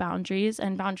about with boundaries,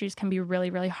 and boundaries can be really,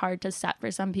 really hard to set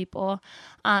for some people.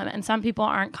 And some people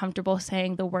aren't comfortable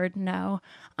saying the word no.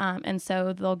 And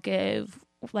so they'll give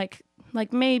like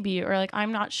maybe, or like,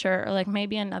 I'm not sure, or like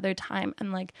maybe another time.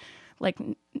 And like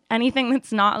anything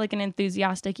that's not like an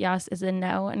enthusiastic yes is a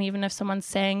no. And even if someone's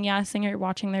saying yes and you're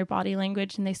watching their body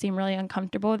language and they seem really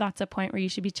uncomfortable, that's a point where you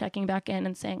should be checking back in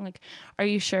and saying like, are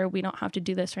you sure we don't have to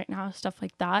do this right now? Stuff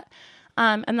like that.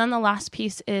 And then the last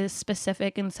piece is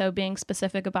specific. And so being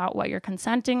specific about what you're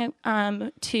consenting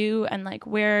to, and like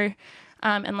where,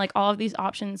 and like all of these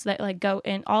options that like go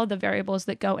in, all of the variables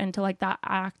that go into like that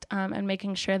act, and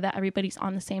making sure that everybody's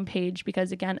on the same page,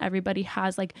 because again, everybody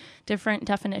has like different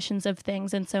definitions of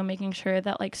things. And so making sure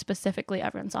that like specifically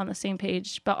everyone's on the same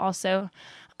page, but also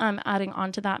adding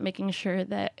on to that, making sure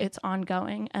that it's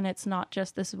ongoing and it's not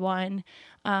just this one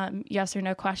yes or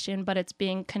no question, but it's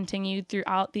being continued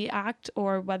throughout the act,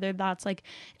 or whether that's like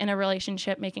in a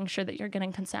relationship, making sure that you're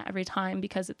getting consent every time,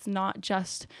 because it's not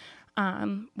just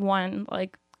one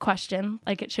like question,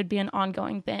 like it should be an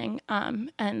ongoing thing.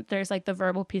 And there's like the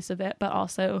verbal piece of it, but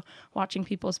also watching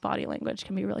people's body language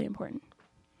can be really important.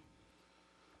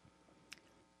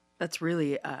 That's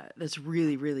really,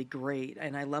 really great.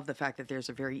 And I love the fact that there's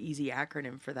a very easy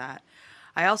acronym for that.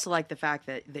 I also like the fact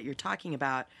that you're talking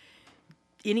about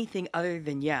anything other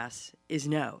than yes is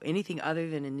no. Anything other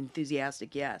than an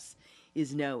enthusiastic yes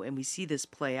is no. And we see this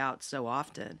play out so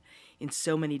often in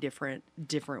so many different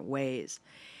ways.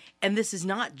 And this is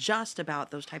not just about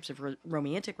those types of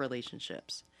romantic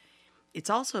relationships.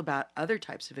 It's also about other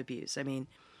types of abuse. I mean,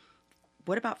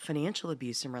 what about financial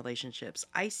abuse in relationships?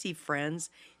 I see friends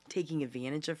taking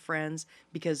advantage of friends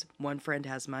because one friend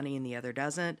has money and the other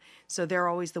doesn't. So they're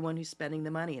always the one who's spending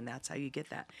the money, and that's how you get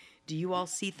that. Do you all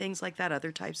see things like that,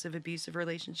 other types of abusive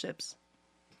relationships?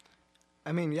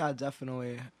 I mean, yeah,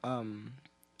 definitely.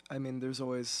 I mean, there's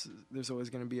always going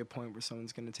to be a point where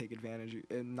someone's going to take advantage,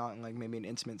 and not in like maybe an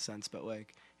intimate sense, but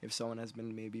like if someone has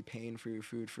been maybe paying for your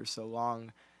food for so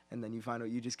long, and then you find out,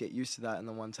 you just get used to that, and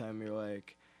the one time you're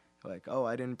like, oh,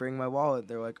 I didn't bring my wallet.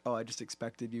 They're like, oh, I just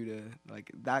expected you to,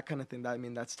 like, that kind of thing. That, I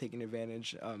mean, that's taking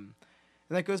advantage. And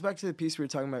that goes back to the piece we were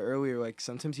talking about earlier. Like,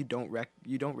 sometimes you don't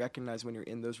recognize when you're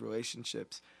in those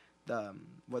relationships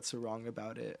what's so wrong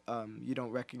about it. You don't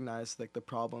recognize like the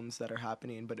problems that are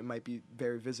happening, but it might be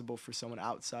very visible for someone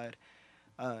outside.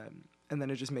 And then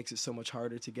it just makes it so much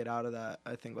harder to get out of that.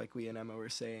 I think, like Leah and Emma were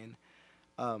saying,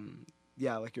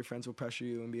 yeah, like your friends will pressure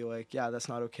you and be like, yeah, that's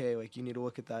not okay. Like, you need to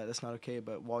look at that. That's not okay.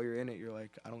 But while you're in it, you're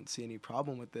like, I don't see any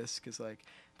problem with this because, like,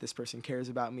 this person cares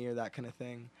about me, or that kind of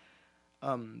thing.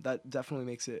 That definitely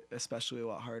makes it especially a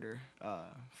lot harder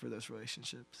for those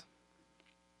relationships.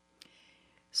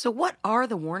 So what are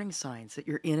the warning signs that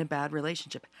you're in a bad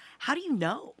relationship? How do you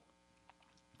know?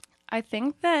 I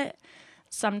think that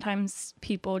sometimes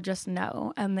people just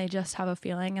know and they just have a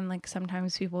feeling, and like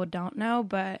sometimes people don't know,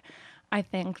 but I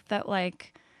think that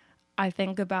like I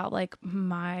think about like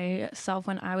myself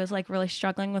when I was like really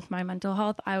struggling with my mental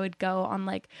health. I would go on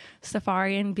like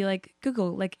Safari and be like,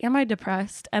 Google, like, am I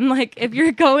depressed? And like, if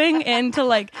you're going into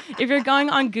like, if you're going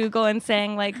on Google and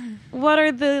saying like, what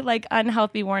are the like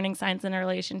unhealthy warning signs in a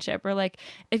relationship? Or like,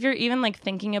 if you're even like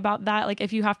thinking about that, like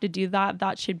if you have to do that,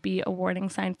 that should be a warning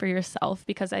sign for yourself.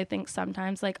 Because I think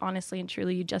sometimes like honestly and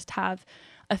truly, you just have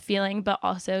a feeling, but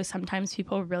also sometimes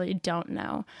people really don't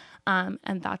know. And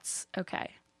that's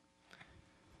okay.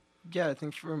 Yeah, I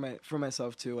think for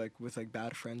myself too, like with like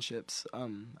bad friendships,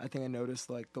 I think I noticed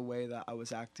like the way that I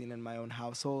was acting in my own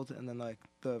household, and then like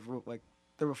the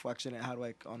reflection it had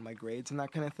like on my grades and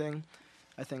that kind of thing.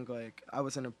 I think like I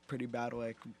was in a pretty bad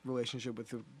like relationship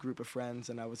with a group of friends,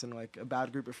 and I was in like a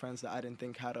bad group of friends that I didn't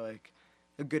think had like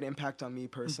a good impact on me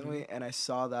personally, and I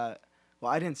saw that.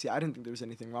 Well, I didn't think there was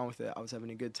anything wrong with it. I was having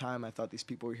a good time. I thought these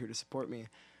people were here to support me.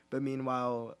 But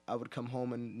meanwhile, I would come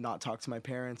home and not talk to my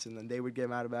parents, and then they would get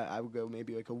mad about it. I would go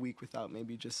maybe like a week without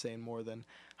maybe just saying more than,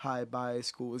 hi, bye,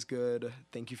 school was good,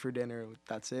 thank you for dinner,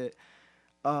 that's it.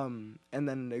 And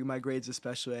then like, my grades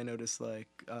especially, I noticed like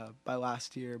by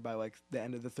last year, by like the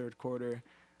end of the third quarter,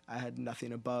 I had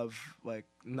nothing above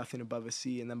a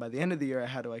C. And then by the end of the year, I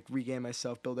had to like regain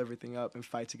myself, build everything up, and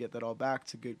fight to get that all back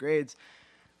to good grades.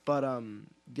 But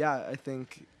yeah, I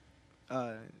think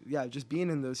just being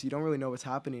in those, you don't really know what's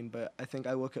happening. But I think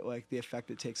I look at like the effect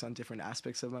it takes on different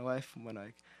aspects of my life when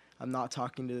like I'm not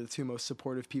talking to the two most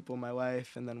supportive people in my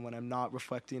life, and then when I'm not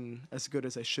reflecting as good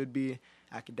as I should be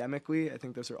academically. I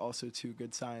think those are also two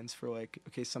good signs for like,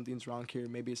 okay, something's wrong here.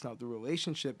 Maybe it's not the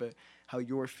relationship, but how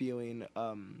you're feeling,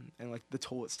 and like the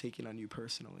toll it's taking on you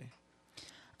personally.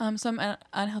 Some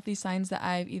unhealthy signs that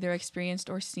I've either experienced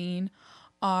or seen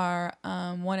are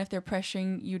one, if they're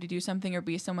pressuring you to do something or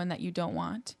be someone that you don't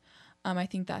want. I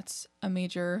think that's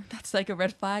like a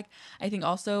red flag. I think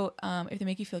also if they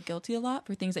make you feel guilty a lot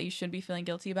for things that you shouldn't be feeling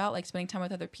guilty about, like spending time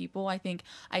with other people. I think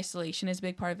isolation is a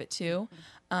big part of it too.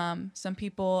 Some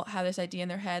people have this idea in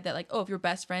their head that like, oh, if you're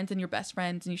best friends, then you're best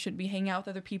friends and you shouldn't be hanging out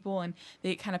with other people, and they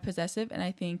get kind of possessive. And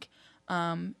I think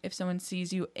if someone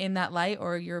sees you in that light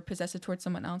or you're possessive towards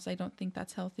someone else, I don't think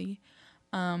that's healthy.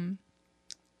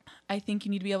 I think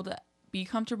you need to be able to be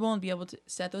comfortable and be able to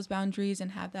set those boundaries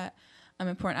and have that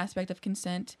important aspect of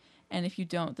consent. And if you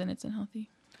don't, then it's unhealthy.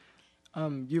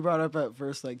 You brought up at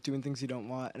first like doing things you don't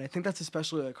want, and I think that's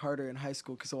especially like harder in high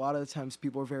school because a lot of the times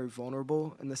people are very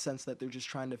vulnerable in the sense that they're just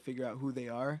trying to figure out who they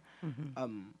are.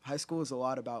 High school is a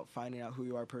lot about finding out who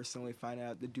you are personally, finding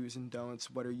out the do's and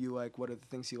don'ts, what are you like, what are the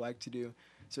things you like to do.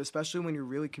 So especially when you're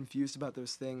really confused about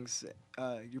those things,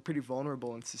 you're pretty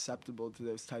vulnerable and susceptible to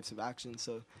those types of actions.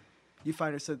 So you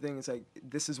find yourself things like,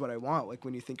 this is what I want. Like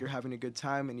when you think you're having a good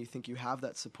time and you think you have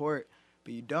that support,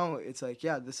 but you don't, it's like,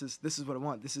 yeah, this is what I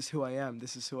want. This is who I am.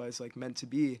 This is who I was like meant to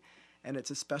be. And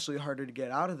it's especially harder to get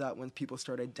out of that when people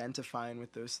start identifying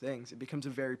with those things. It becomes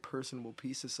a very personable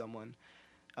piece of someone.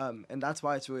 And that's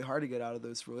why it's really hard to get out of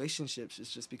those relationships. It's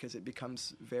just because it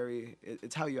becomes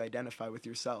it's how you identify with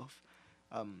yourself.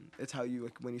 It's how you,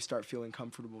 like, when you start feeling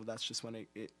comfortable, that's just when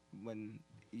when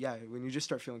you just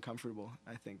start feeling comfortable,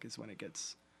 I think is when it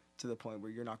gets to the point where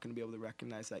you're not going to be able to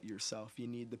recognize that yourself. You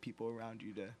need the people around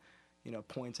you to,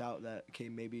 point out that, okay,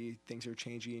 maybe things are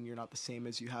changing and you're not the same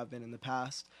as you have been in the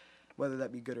past. Whether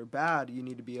that be good or bad, you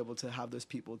need to be able to have those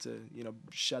people to,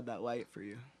 shed that light for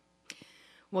you.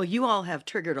 Well, you all have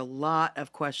triggered a lot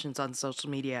of questions on social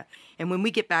media. And when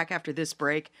we get back after this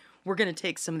break, we're going to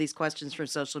take some of these questions from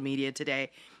social media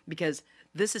today because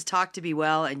this is Talk to Be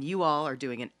Well, and you all are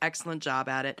doing an excellent job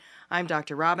at it. I'm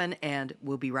Dr. Robin, and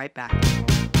we'll be right back.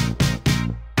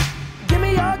 Give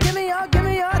me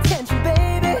your attention,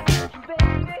 baby.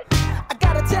 I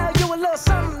gotta tell you a little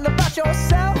something about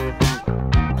yourself.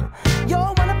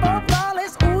 You're wonderful,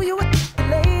 flawless, ooh, you a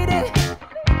lady.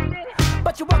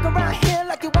 But you walk around here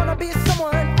like you wanna be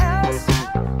someone else.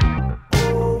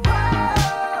 Ooh, whoa.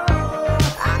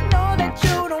 I know that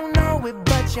you don't know it,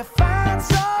 but you're fine,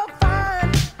 so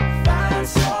fine. Fine,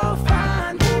 so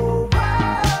fine. Ooh,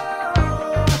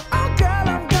 whoa. Oh, girl,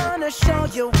 I'm gonna show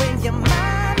you when you're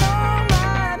mine, oh,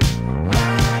 mine.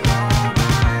 Mine, oh,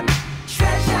 mine.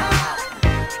 Treasure,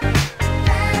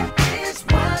 that is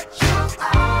what you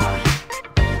are.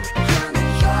 Honey,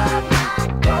 you're my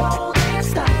golden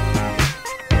star.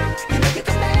 You know you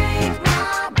can make my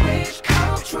wish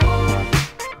come true.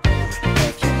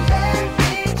 If you let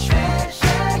me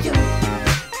treasure you.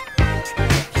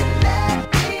 If you let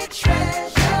me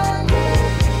treasure you.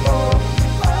 Oh,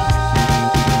 oh.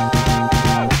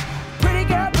 Pretty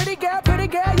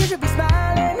girl, you should be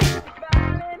smiling.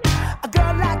 A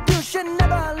girl like you should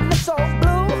never look so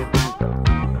blue.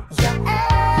 You're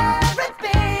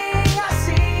everything I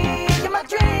see in my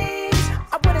dreams.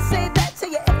 I wouldn't say that to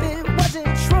you if it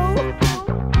wasn't true.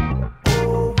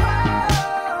 Ooh, whoa.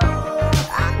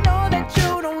 I know that you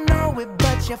don't know it,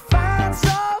 but you're fine,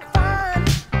 so fine.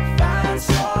 Fine,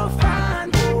 so fine.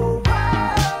 Ooh,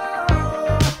 whoa.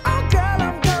 Oh, girl,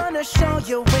 I'm gonna show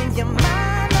you when you're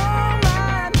mine, oh,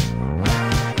 mine.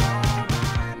 Mine, oh,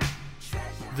 mine.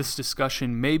 this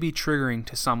discussion may be triggering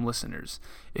to some listeners.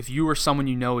 If you or someone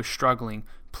you know is struggling,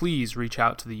 please reach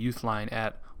out to the Youth Line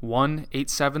at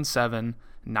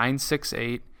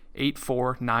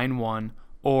 1-877-968-8491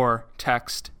 or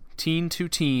text teen to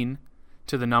teen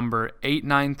to the number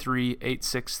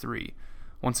 893-863.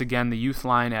 Once again, the Youth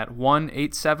Line at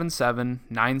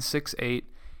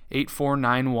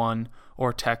 1-877-968-8491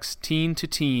 or text teen to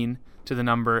teen to the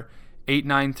number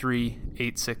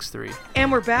 893-863.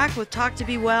 And we're back with Talk to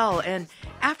Be Well. And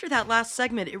after that last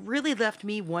segment, it really left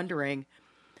me wondering,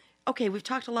 okay, we've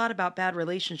talked a lot about bad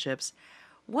relationships.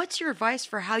 What's your advice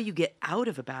for how you get out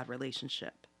of a bad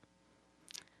relationship?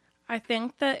 I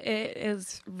think that it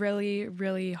is really,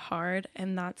 really hard.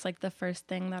 And that's like the first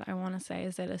thing that I want to say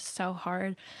is it is so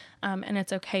hard. And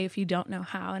it's okay if you don't know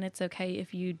how, and it's okay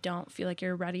if you don't feel like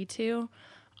you're ready to.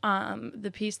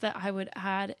 The piece that I would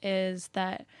add is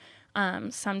that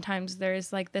sometimes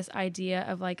there's like this idea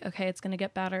of like, okay, it's going to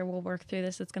get better. We'll work through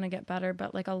this. It's going to get better.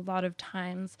 But like a lot of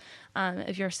times,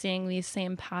 if you're seeing these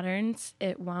same patterns,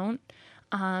 it won't.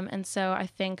 And so I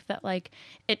think that like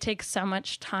it takes so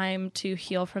much time to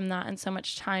heal from that and so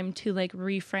much time to like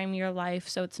reframe your life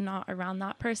so it's not around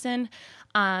that person.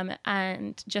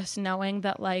 And just knowing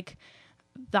that like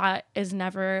that is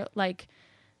never like,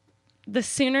 the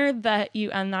sooner that you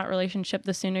end that relationship,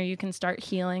 the sooner you can start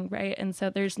healing, right? And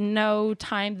so there's no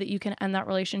time that you can end that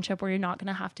relationship where you're not going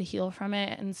to have to heal from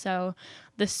it. And so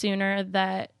the sooner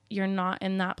that you're not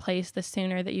in that place, the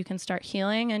sooner that you can start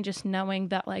healing, and just knowing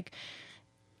that like,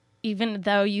 even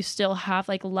though you still have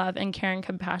like love and care and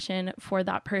compassion for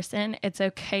that person, it's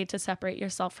okay to separate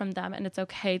yourself from them, and it's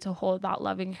okay to hold that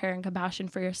love and care and compassion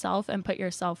for yourself and put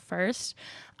yourself first.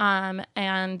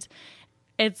 And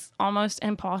it's almost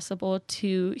impossible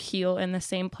to heal in the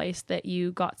same place that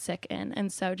you got sick in.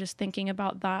 And so just thinking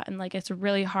about that, and like, it's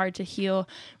really hard to heal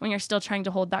when you're still trying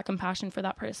to hold that compassion for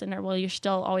that person, or while you're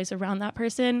still always around that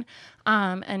person.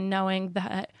 And knowing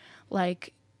that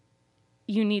like,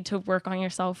 you need to work on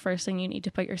yourself first, and you need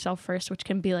to put yourself first, which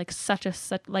can be like such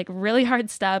like really hard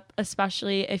step,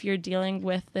 especially if you're dealing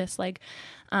with this like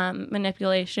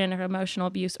manipulation or emotional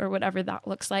abuse or whatever that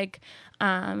looks like.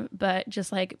 But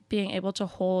just like being able to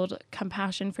hold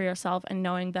compassion for yourself and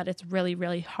knowing that it's really,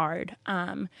 really hard.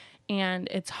 And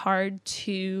it's hard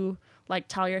to like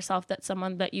tell yourself that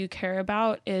someone that you care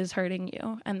about is hurting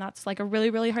you. And that's like a really,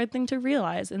 really hard thing to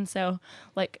realize. And so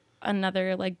like,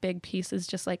 another like big piece is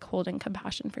just like holding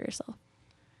compassion for yourself.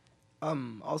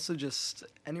 Also just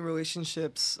any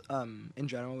relationships in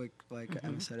general, like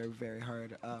Emma said, are very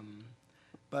hard.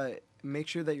 But make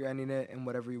sure that you're ending it in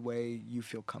whatever way you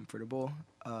feel comfortable.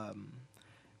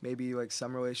 Maybe like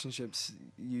some relationships,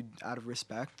 you out of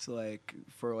respect, like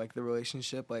for like the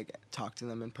relationship, like talk to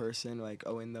them in person, like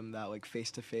owing them that like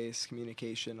face-to-face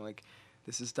communication, like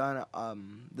this is done,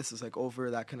 this is like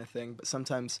over, that kind of thing. But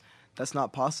sometimes that's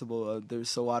not possible.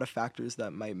 There's a lot of factors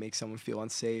that might make someone feel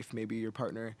unsafe. Maybe your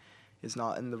partner is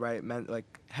not in the right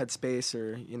headspace,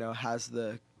 or you know, has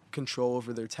the control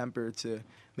over their temper to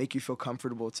make you feel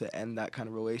comfortable to end that kind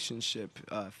of relationship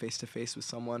face to face with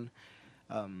someone.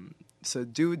 So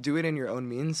do it in your own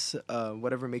means,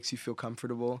 whatever makes you feel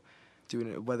comfortable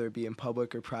doing it, whether it be in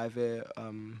public or private.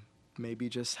 Maybe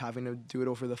just having to do it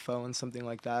over the phone, something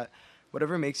like that.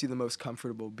 Whatever makes you the most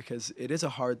comfortable, because it is a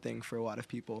hard thing for a lot of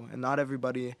people, and not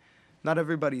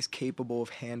everybody's capable of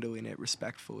handling it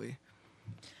respectfully.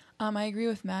 I agree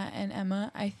with Matt and Emma.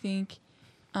 I think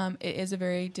it is a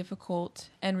very difficult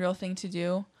and real thing to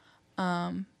do,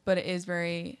 but it is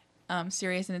very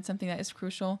serious, and it's something that is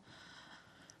crucial.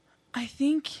 I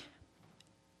think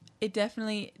it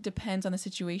definitely depends on the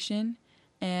situation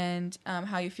and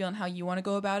how you feel and how you want to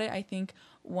go about it. I think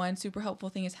one super helpful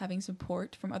thing is having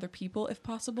support from other people if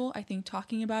possible. I think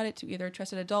talking about it to either a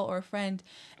trusted adult or a friend,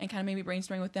 and kind of maybe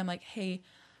brainstorming with them like, hey,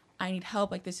 I need help.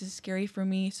 Like, this is scary for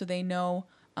me, so they know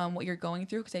what you're going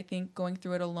through. Because I think going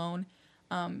through it alone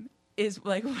is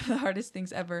like one of the hardest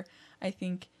things ever. I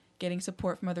think getting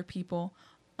support from other people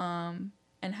and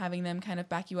having them kind of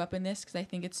back you up in this, because I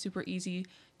think it's super easy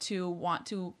to want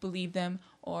to believe them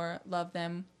or love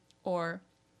them, or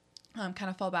kind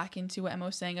of fall back into what Emma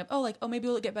was saying of, maybe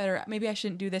it'll get better. Maybe I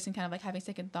shouldn't do this, and kind of like having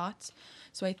second thoughts.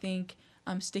 So I think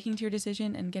sticking to your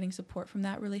decision and getting support from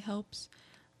that really helps.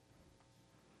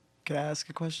 Can I ask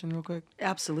a question real quick?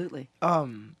 Absolutely.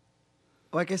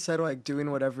 Like I said, like doing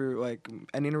whatever, like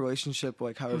ending a relationship,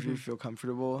 like however you feel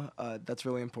comfortable, that's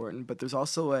really important. But there's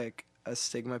also like a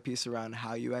stigma piece around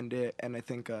how you end it. And I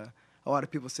think a lot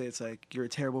of people say it's like you're a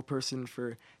terrible person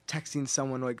for texting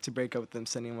someone like to break up with them,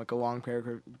 sending like a long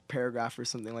paragraph or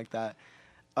something like that.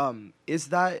 Is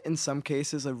that in some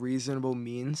cases a reasonable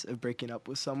means of breaking up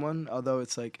with someone? Although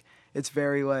it's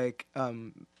very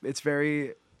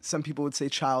some people would say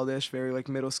childish, very like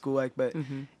middle school like, but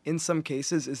in some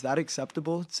cases, is that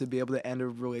acceptable to be able to end a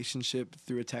relationship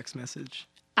through a text message?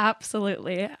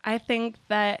 Absolutely. I think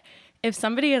that if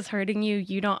somebody is hurting you,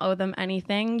 you don't owe them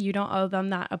anything. You don't owe them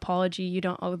that apology. You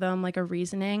don't owe them like a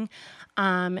reasoning.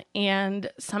 And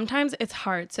sometimes it's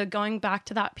hard. So going back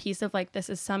to that piece of like, this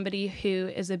is somebody who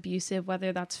is abusive,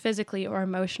 whether that's physically or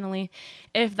emotionally.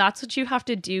 If that's what you have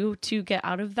to do to get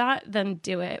out of that, then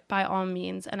do it by all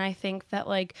means. And I think that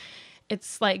like,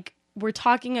 it's like, we're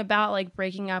talking about like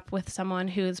breaking up with someone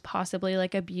who is possibly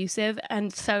like abusive.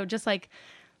 And so just like,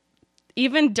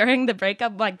 even during the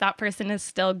breakup, like that person is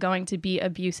still going to be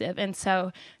abusive. And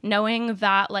so knowing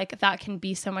that like that can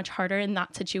be so much harder in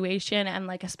that situation, and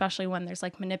like especially when there's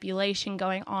like manipulation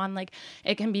going on, like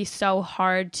it can be so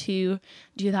hard to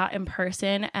do that in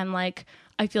person. And like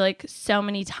I feel like so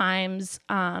many times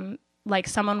like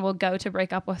someone will go to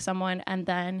break up with someone and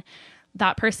then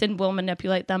that person will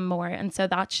manipulate them more. And so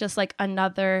that's just like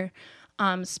another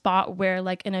spot where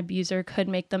like an abuser could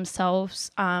make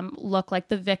themselves look like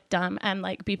the victim and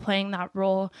like be playing that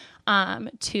role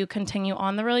to continue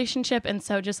on the relationship. And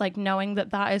so just like knowing that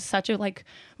that is such a like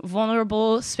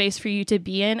vulnerable space for you to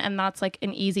be in, and that's like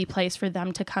an easy place for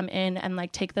them to come in and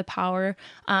like take the power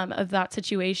of that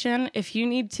situation. If you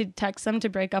need to text them to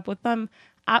break up with them,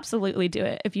 absolutely do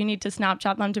it. If you need to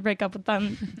Snapchat them to break up with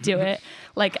them, do it.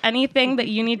 Like anything that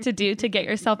you need to do to get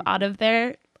yourself out of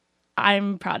there,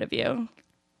 I'm proud of you.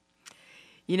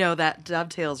 You know, that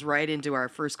dovetails right into our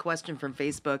first question from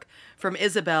Facebook from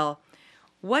Isabel.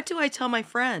 What do I tell my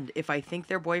friend if I think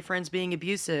their boyfriend's being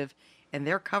abusive and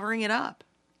they're covering it up?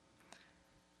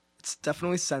 It's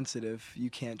definitely sensitive. You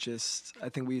can't just, I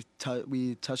think we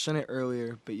touched on it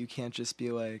earlier, but you can't just be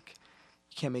like,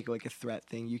 you can't make it like a threat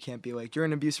thing. You can't be like, you're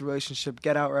in an abusive relationship,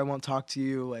 get out or I won't talk to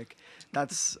you. Like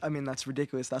that's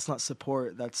ridiculous. That's not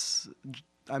support. That's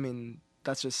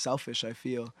just selfish, I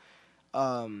feel.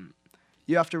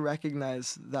 You have to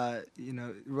recognize that, you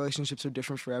know, relationships are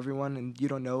different for everyone, and you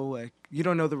don't know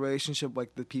the relationship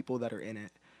like the people that are in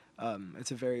it.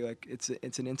 It's a very like it's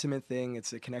an intimate thing.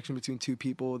 It's a connection between two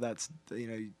people that's, you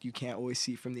know, you can't always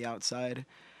see from the outside.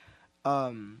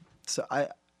 So I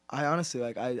honestly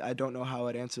like I don't know how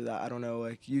I'd answer that. I don't know,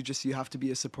 like you have to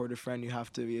be a supportive friend. You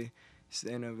have to be,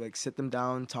 you know, like sit them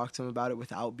down, talk to them about it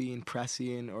without being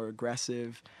pressing or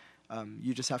aggressive.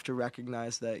 You just have to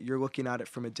recognize that you're looking at it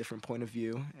from a different point of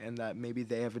view, and that maybe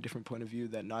they have a different point of view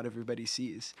that not everybody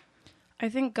sees. I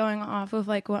think going off of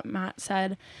like what Matt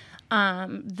said,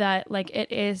 that like it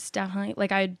is definitely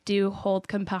like I do hold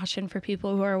compassion for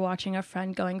people who are watching a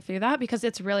friend going through that, because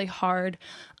it's really hard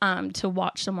to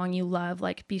watch someone you love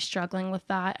like be struggling with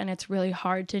that, and it's really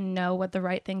hard to know what the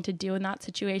right thing to do in that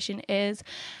situation is.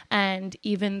 And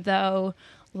even though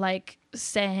like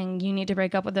saying you need to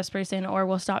break up with this person or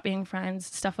we'll stop being friends,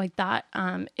 stuff like that,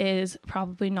 is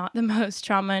probably not the most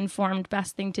trauma-informed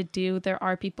best thing to do. There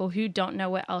are people who don't know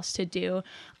what else to do,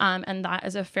 and that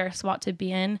is a fair spot to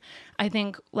be in. I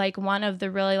think like one of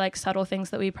the really like subtle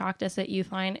things that we practice at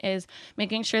Youthline is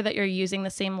making sure that you're using the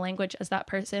same language as that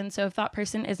person. So if that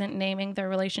person isn't naming their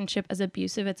relationship as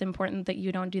abusive, it's important that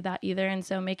you don't do that either. And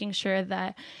so making sure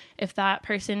that if that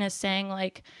person is saying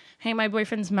like, hey, my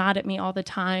boyfriend's mad at me all the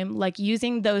time, like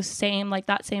using those same, like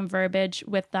that same verbiage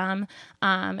with them,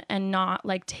 and not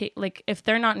like like if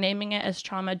they're not naming it as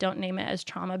trauma, don't name it as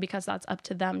trauma, because that's up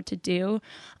to them to do.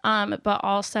 But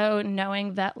also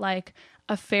knowing that like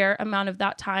a fair amount of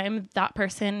that time, that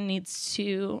person needs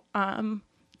to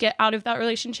get out of that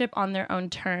relationship on their own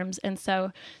terms. And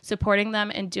so supporting them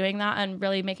and doing that, and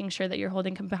really making sure that you're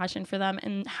holding compassion for them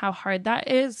and how hard that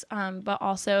is, but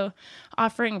also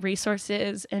offering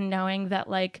resources and knowing that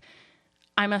like,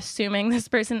 I'm assuming this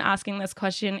person asking this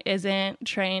question isn't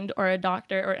trained or a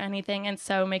doctor or anything. And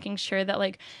so making sure that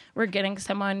like we're getting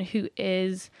someone who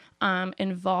is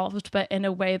involved, but in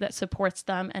a way that supports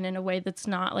them and in a way that's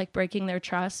not like breaking their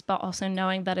trust, but also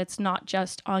knowing that it's not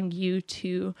just on you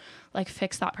to like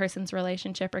fix that person's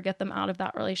relationship or get them out of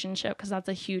that relationship, because that's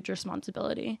a huge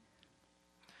responsibility.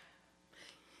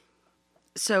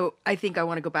 So I think I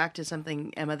want to go back to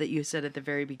something, Emma, that you said at the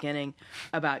very beginning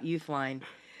about Youthline.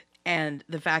 And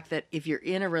the fact that if you're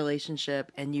in a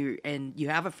relationship and you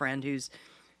have a friend who's,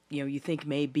 you know, you think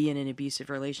may be in an abusive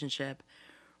relationship,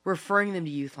 referring them to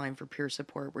Youthline for peer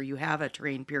support, where you have a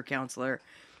trained peer counselor,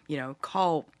 you know,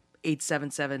 call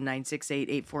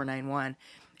 877-968-8491,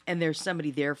 and there's somebody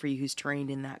there for you who's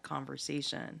trained in that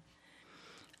conversation.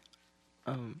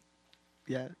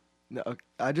 Yeah. No,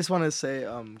 I just want to say,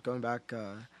 going back,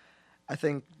 I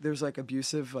think there's like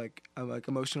abusive, like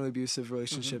emotionally abusive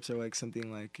relationships are like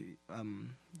something like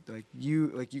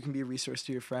you can be a resource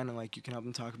to your friend and like you can help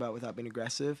them talk about without being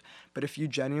aggressive. But if you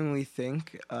genuinely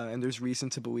think and there's reason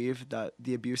to believe that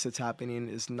the abuse that's happening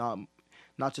is not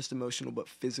just emotional but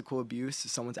physical abuse,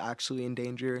 someone's actually in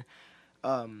danger.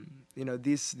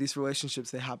 These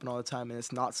relationships, they happen all the time, and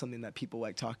it's not something that people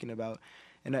like talking about.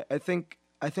 And I think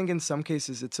in some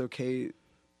cases it's okay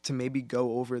to maybe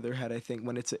go over their head. I think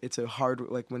when it's a hard,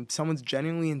 like when someone's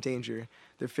genuinely in danger,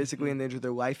 they're physically in danger, their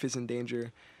life is in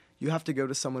danger, you have to go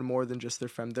to someone more than just their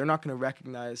friend. They're not going to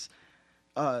recognize,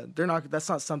 that's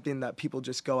not something that people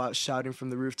just go out shouting from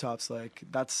the rooftops. Like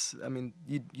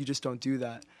you just don't do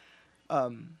that.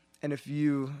 And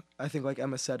I think like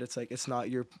Emma said, it's like,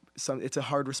 it's a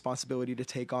hard responsibility to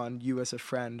take on you as a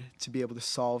friend to be able to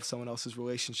solve someone else's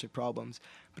relationship problems.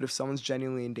 But if someone's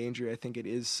genuinely in danger, I think it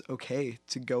is okay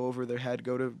to go over their head,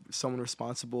 go to someone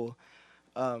responsible,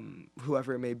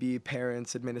 whoever it may be,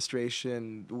 parents,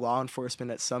 administration, law enforcement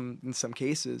in some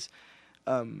cases.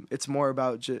 It's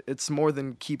more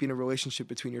than keeping a relationship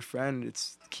between your friend.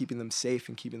 It's keeping them safe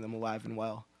and keeping them alive and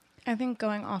well. I think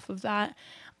going off of that,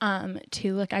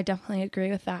 too, like I definitely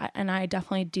agree with that. And I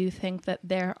definitely do think that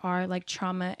there are like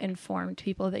trauma-informed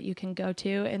people that you can go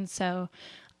to. And so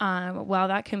while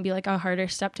that can be like a harder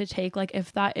step to take, like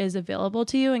if that is available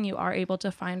to you and you are able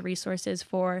to find resources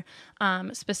for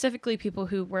specifically people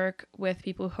who work with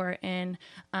people who are in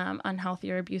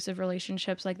unhealthy or abusive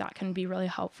relationships, like that can be really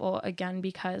helpful, again,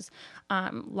 because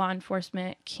law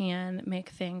enforcement can make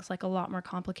things like a lot more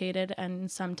complicated,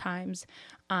 and sometimes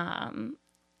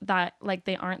that like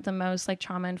they aren't the most like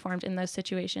trauma informed in those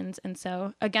situations. And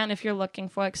so again, if you're looking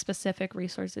for like specific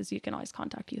resources, you can always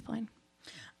contact Youthline.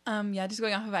 Just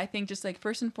going off of it, I think just like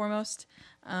first and foremost,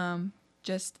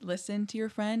 just listen to your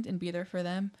friend and be there for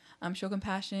them. Show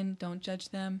compassion, don't judge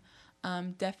them.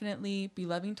 Definitely be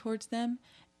loving towards them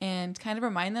and kind of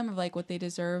remind them of like what they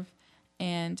deserve,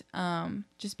 and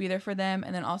just be there for them.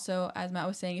 And then also, as Matt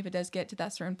was saying, if it does get to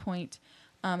that certain point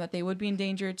that they would be in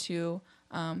danger, to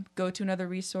go to another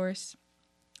resource.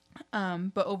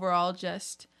 But overall,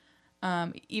 just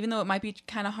even though it might be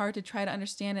kind of hard to try to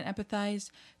understand and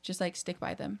empathize, just like stick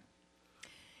by them.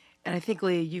 And I think,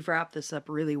 Leah, you've wrapped this up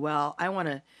really well. I want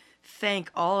to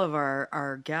thank all of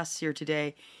our guests here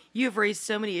today. You have raised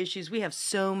so many issues. We have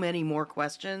so many more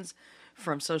questions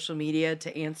from social media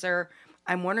to answer.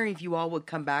 I'm wondering if you all would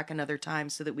come back another time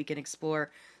so that we can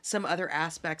explore some other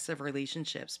aspects of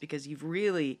relationships, because you've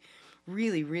really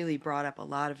brought up a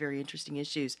lot of very interesting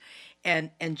issues. And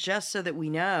just so that we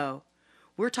know,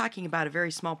 we're talking about a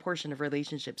very small portion of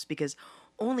relationships, because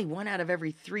only 1 out of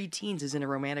every 3 teens is in a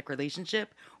romantic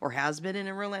relationship or has been in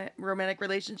a romantic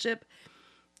relationship.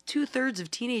 2/3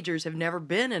 of teenagers have never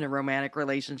been in a romantic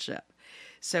relationship.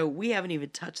 So we haven't even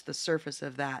touched the surface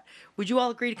of that. Would you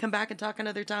all agree to come back and talk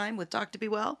another time with Talk to Be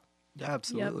Well? Yeah,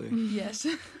 absolutely. Yes.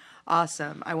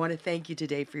 Awesome. I want to thank you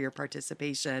today for your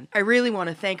participation. I really want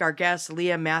to thank our guests,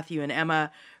 Leah, Matthew, and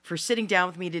Emma, for sitting down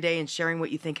with me today and sharing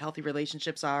what you think healthy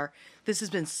relationships are. This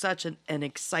has been such an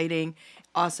exciting,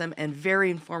 awesome, and very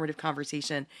informative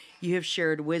conversation. You have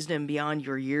shared wisdom beyond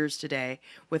your years today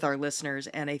with our listeners,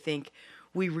 and I think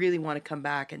we really want to come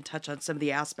back and touch on some of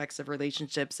the aspects of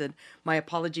relationships. And my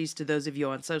apologies to those of you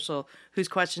on social whose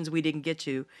questions we didn't get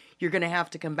to. You're going to have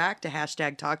to come back to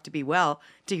 #TalkToBeWell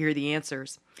to hear the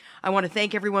answers. I want to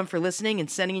thank everyone for listening and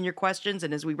sending in your questions.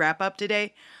 And as we wrap up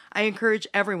today, I encourage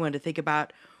everyone to think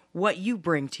about what you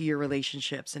bring to your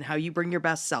relationships and how you bring your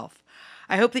best self.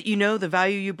 I hope that you know the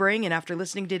value you bring, and after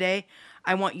listening today,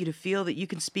 I want you to feel that you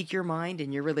can speak your mind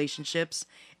in your relationships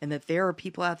and that there are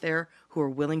people out there who are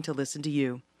willing to listen to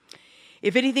you.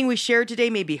 If anything we shared today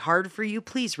may be hard for you,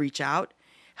 please reach out.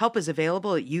 Help is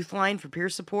available at Youthline for peer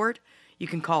support. You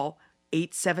can call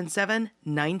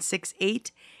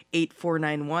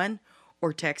 877-968-8491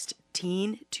 or text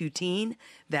TEEN to TEEN.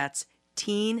 That's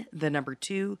TEEN, the number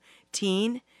 2,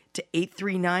 TEEN, to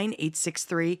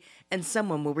 839-863, and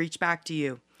someone will reach back to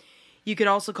you. You can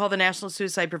also call the National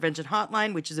Suicide Prevention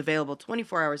Hotline, which is available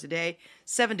 24 hours a day,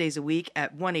 7 days a week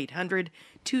at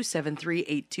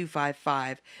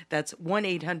 1-800-273-8255. That's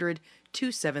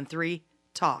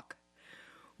 1-800-273-TALK.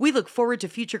 We look forward to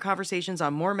future conversations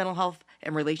on more mental health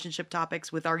and relationship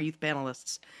topics with our youth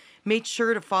panelists. Make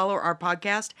sure to follow our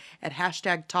podcast at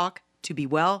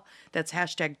 #TalkToBeWell. That's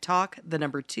 #Talk, the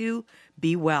number 2,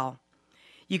 Be Well.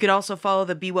 You can also follow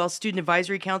the Be Well Student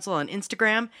Advisory Council on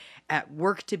Instagram at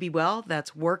Work to Be Well.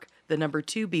 That's Work, the number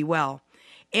 2, Be Well.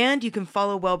 And you can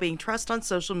follow Wellbeing Trust on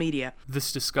social media.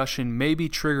 This discussion may be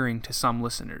triggering to some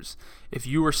listeners. If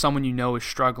you or someone you know is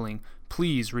struggling,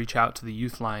 please reach out to the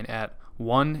Youthline at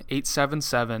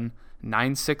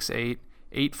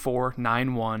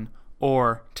 1-877-968-8491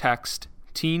 or text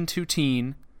teen to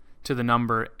teen to the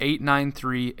number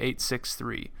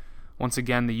 893-863. Once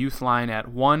again, the youth line at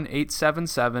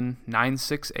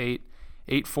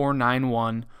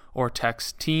 1-877-968-8491 or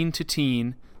text teen to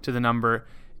teen to the number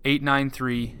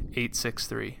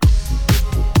 893-863.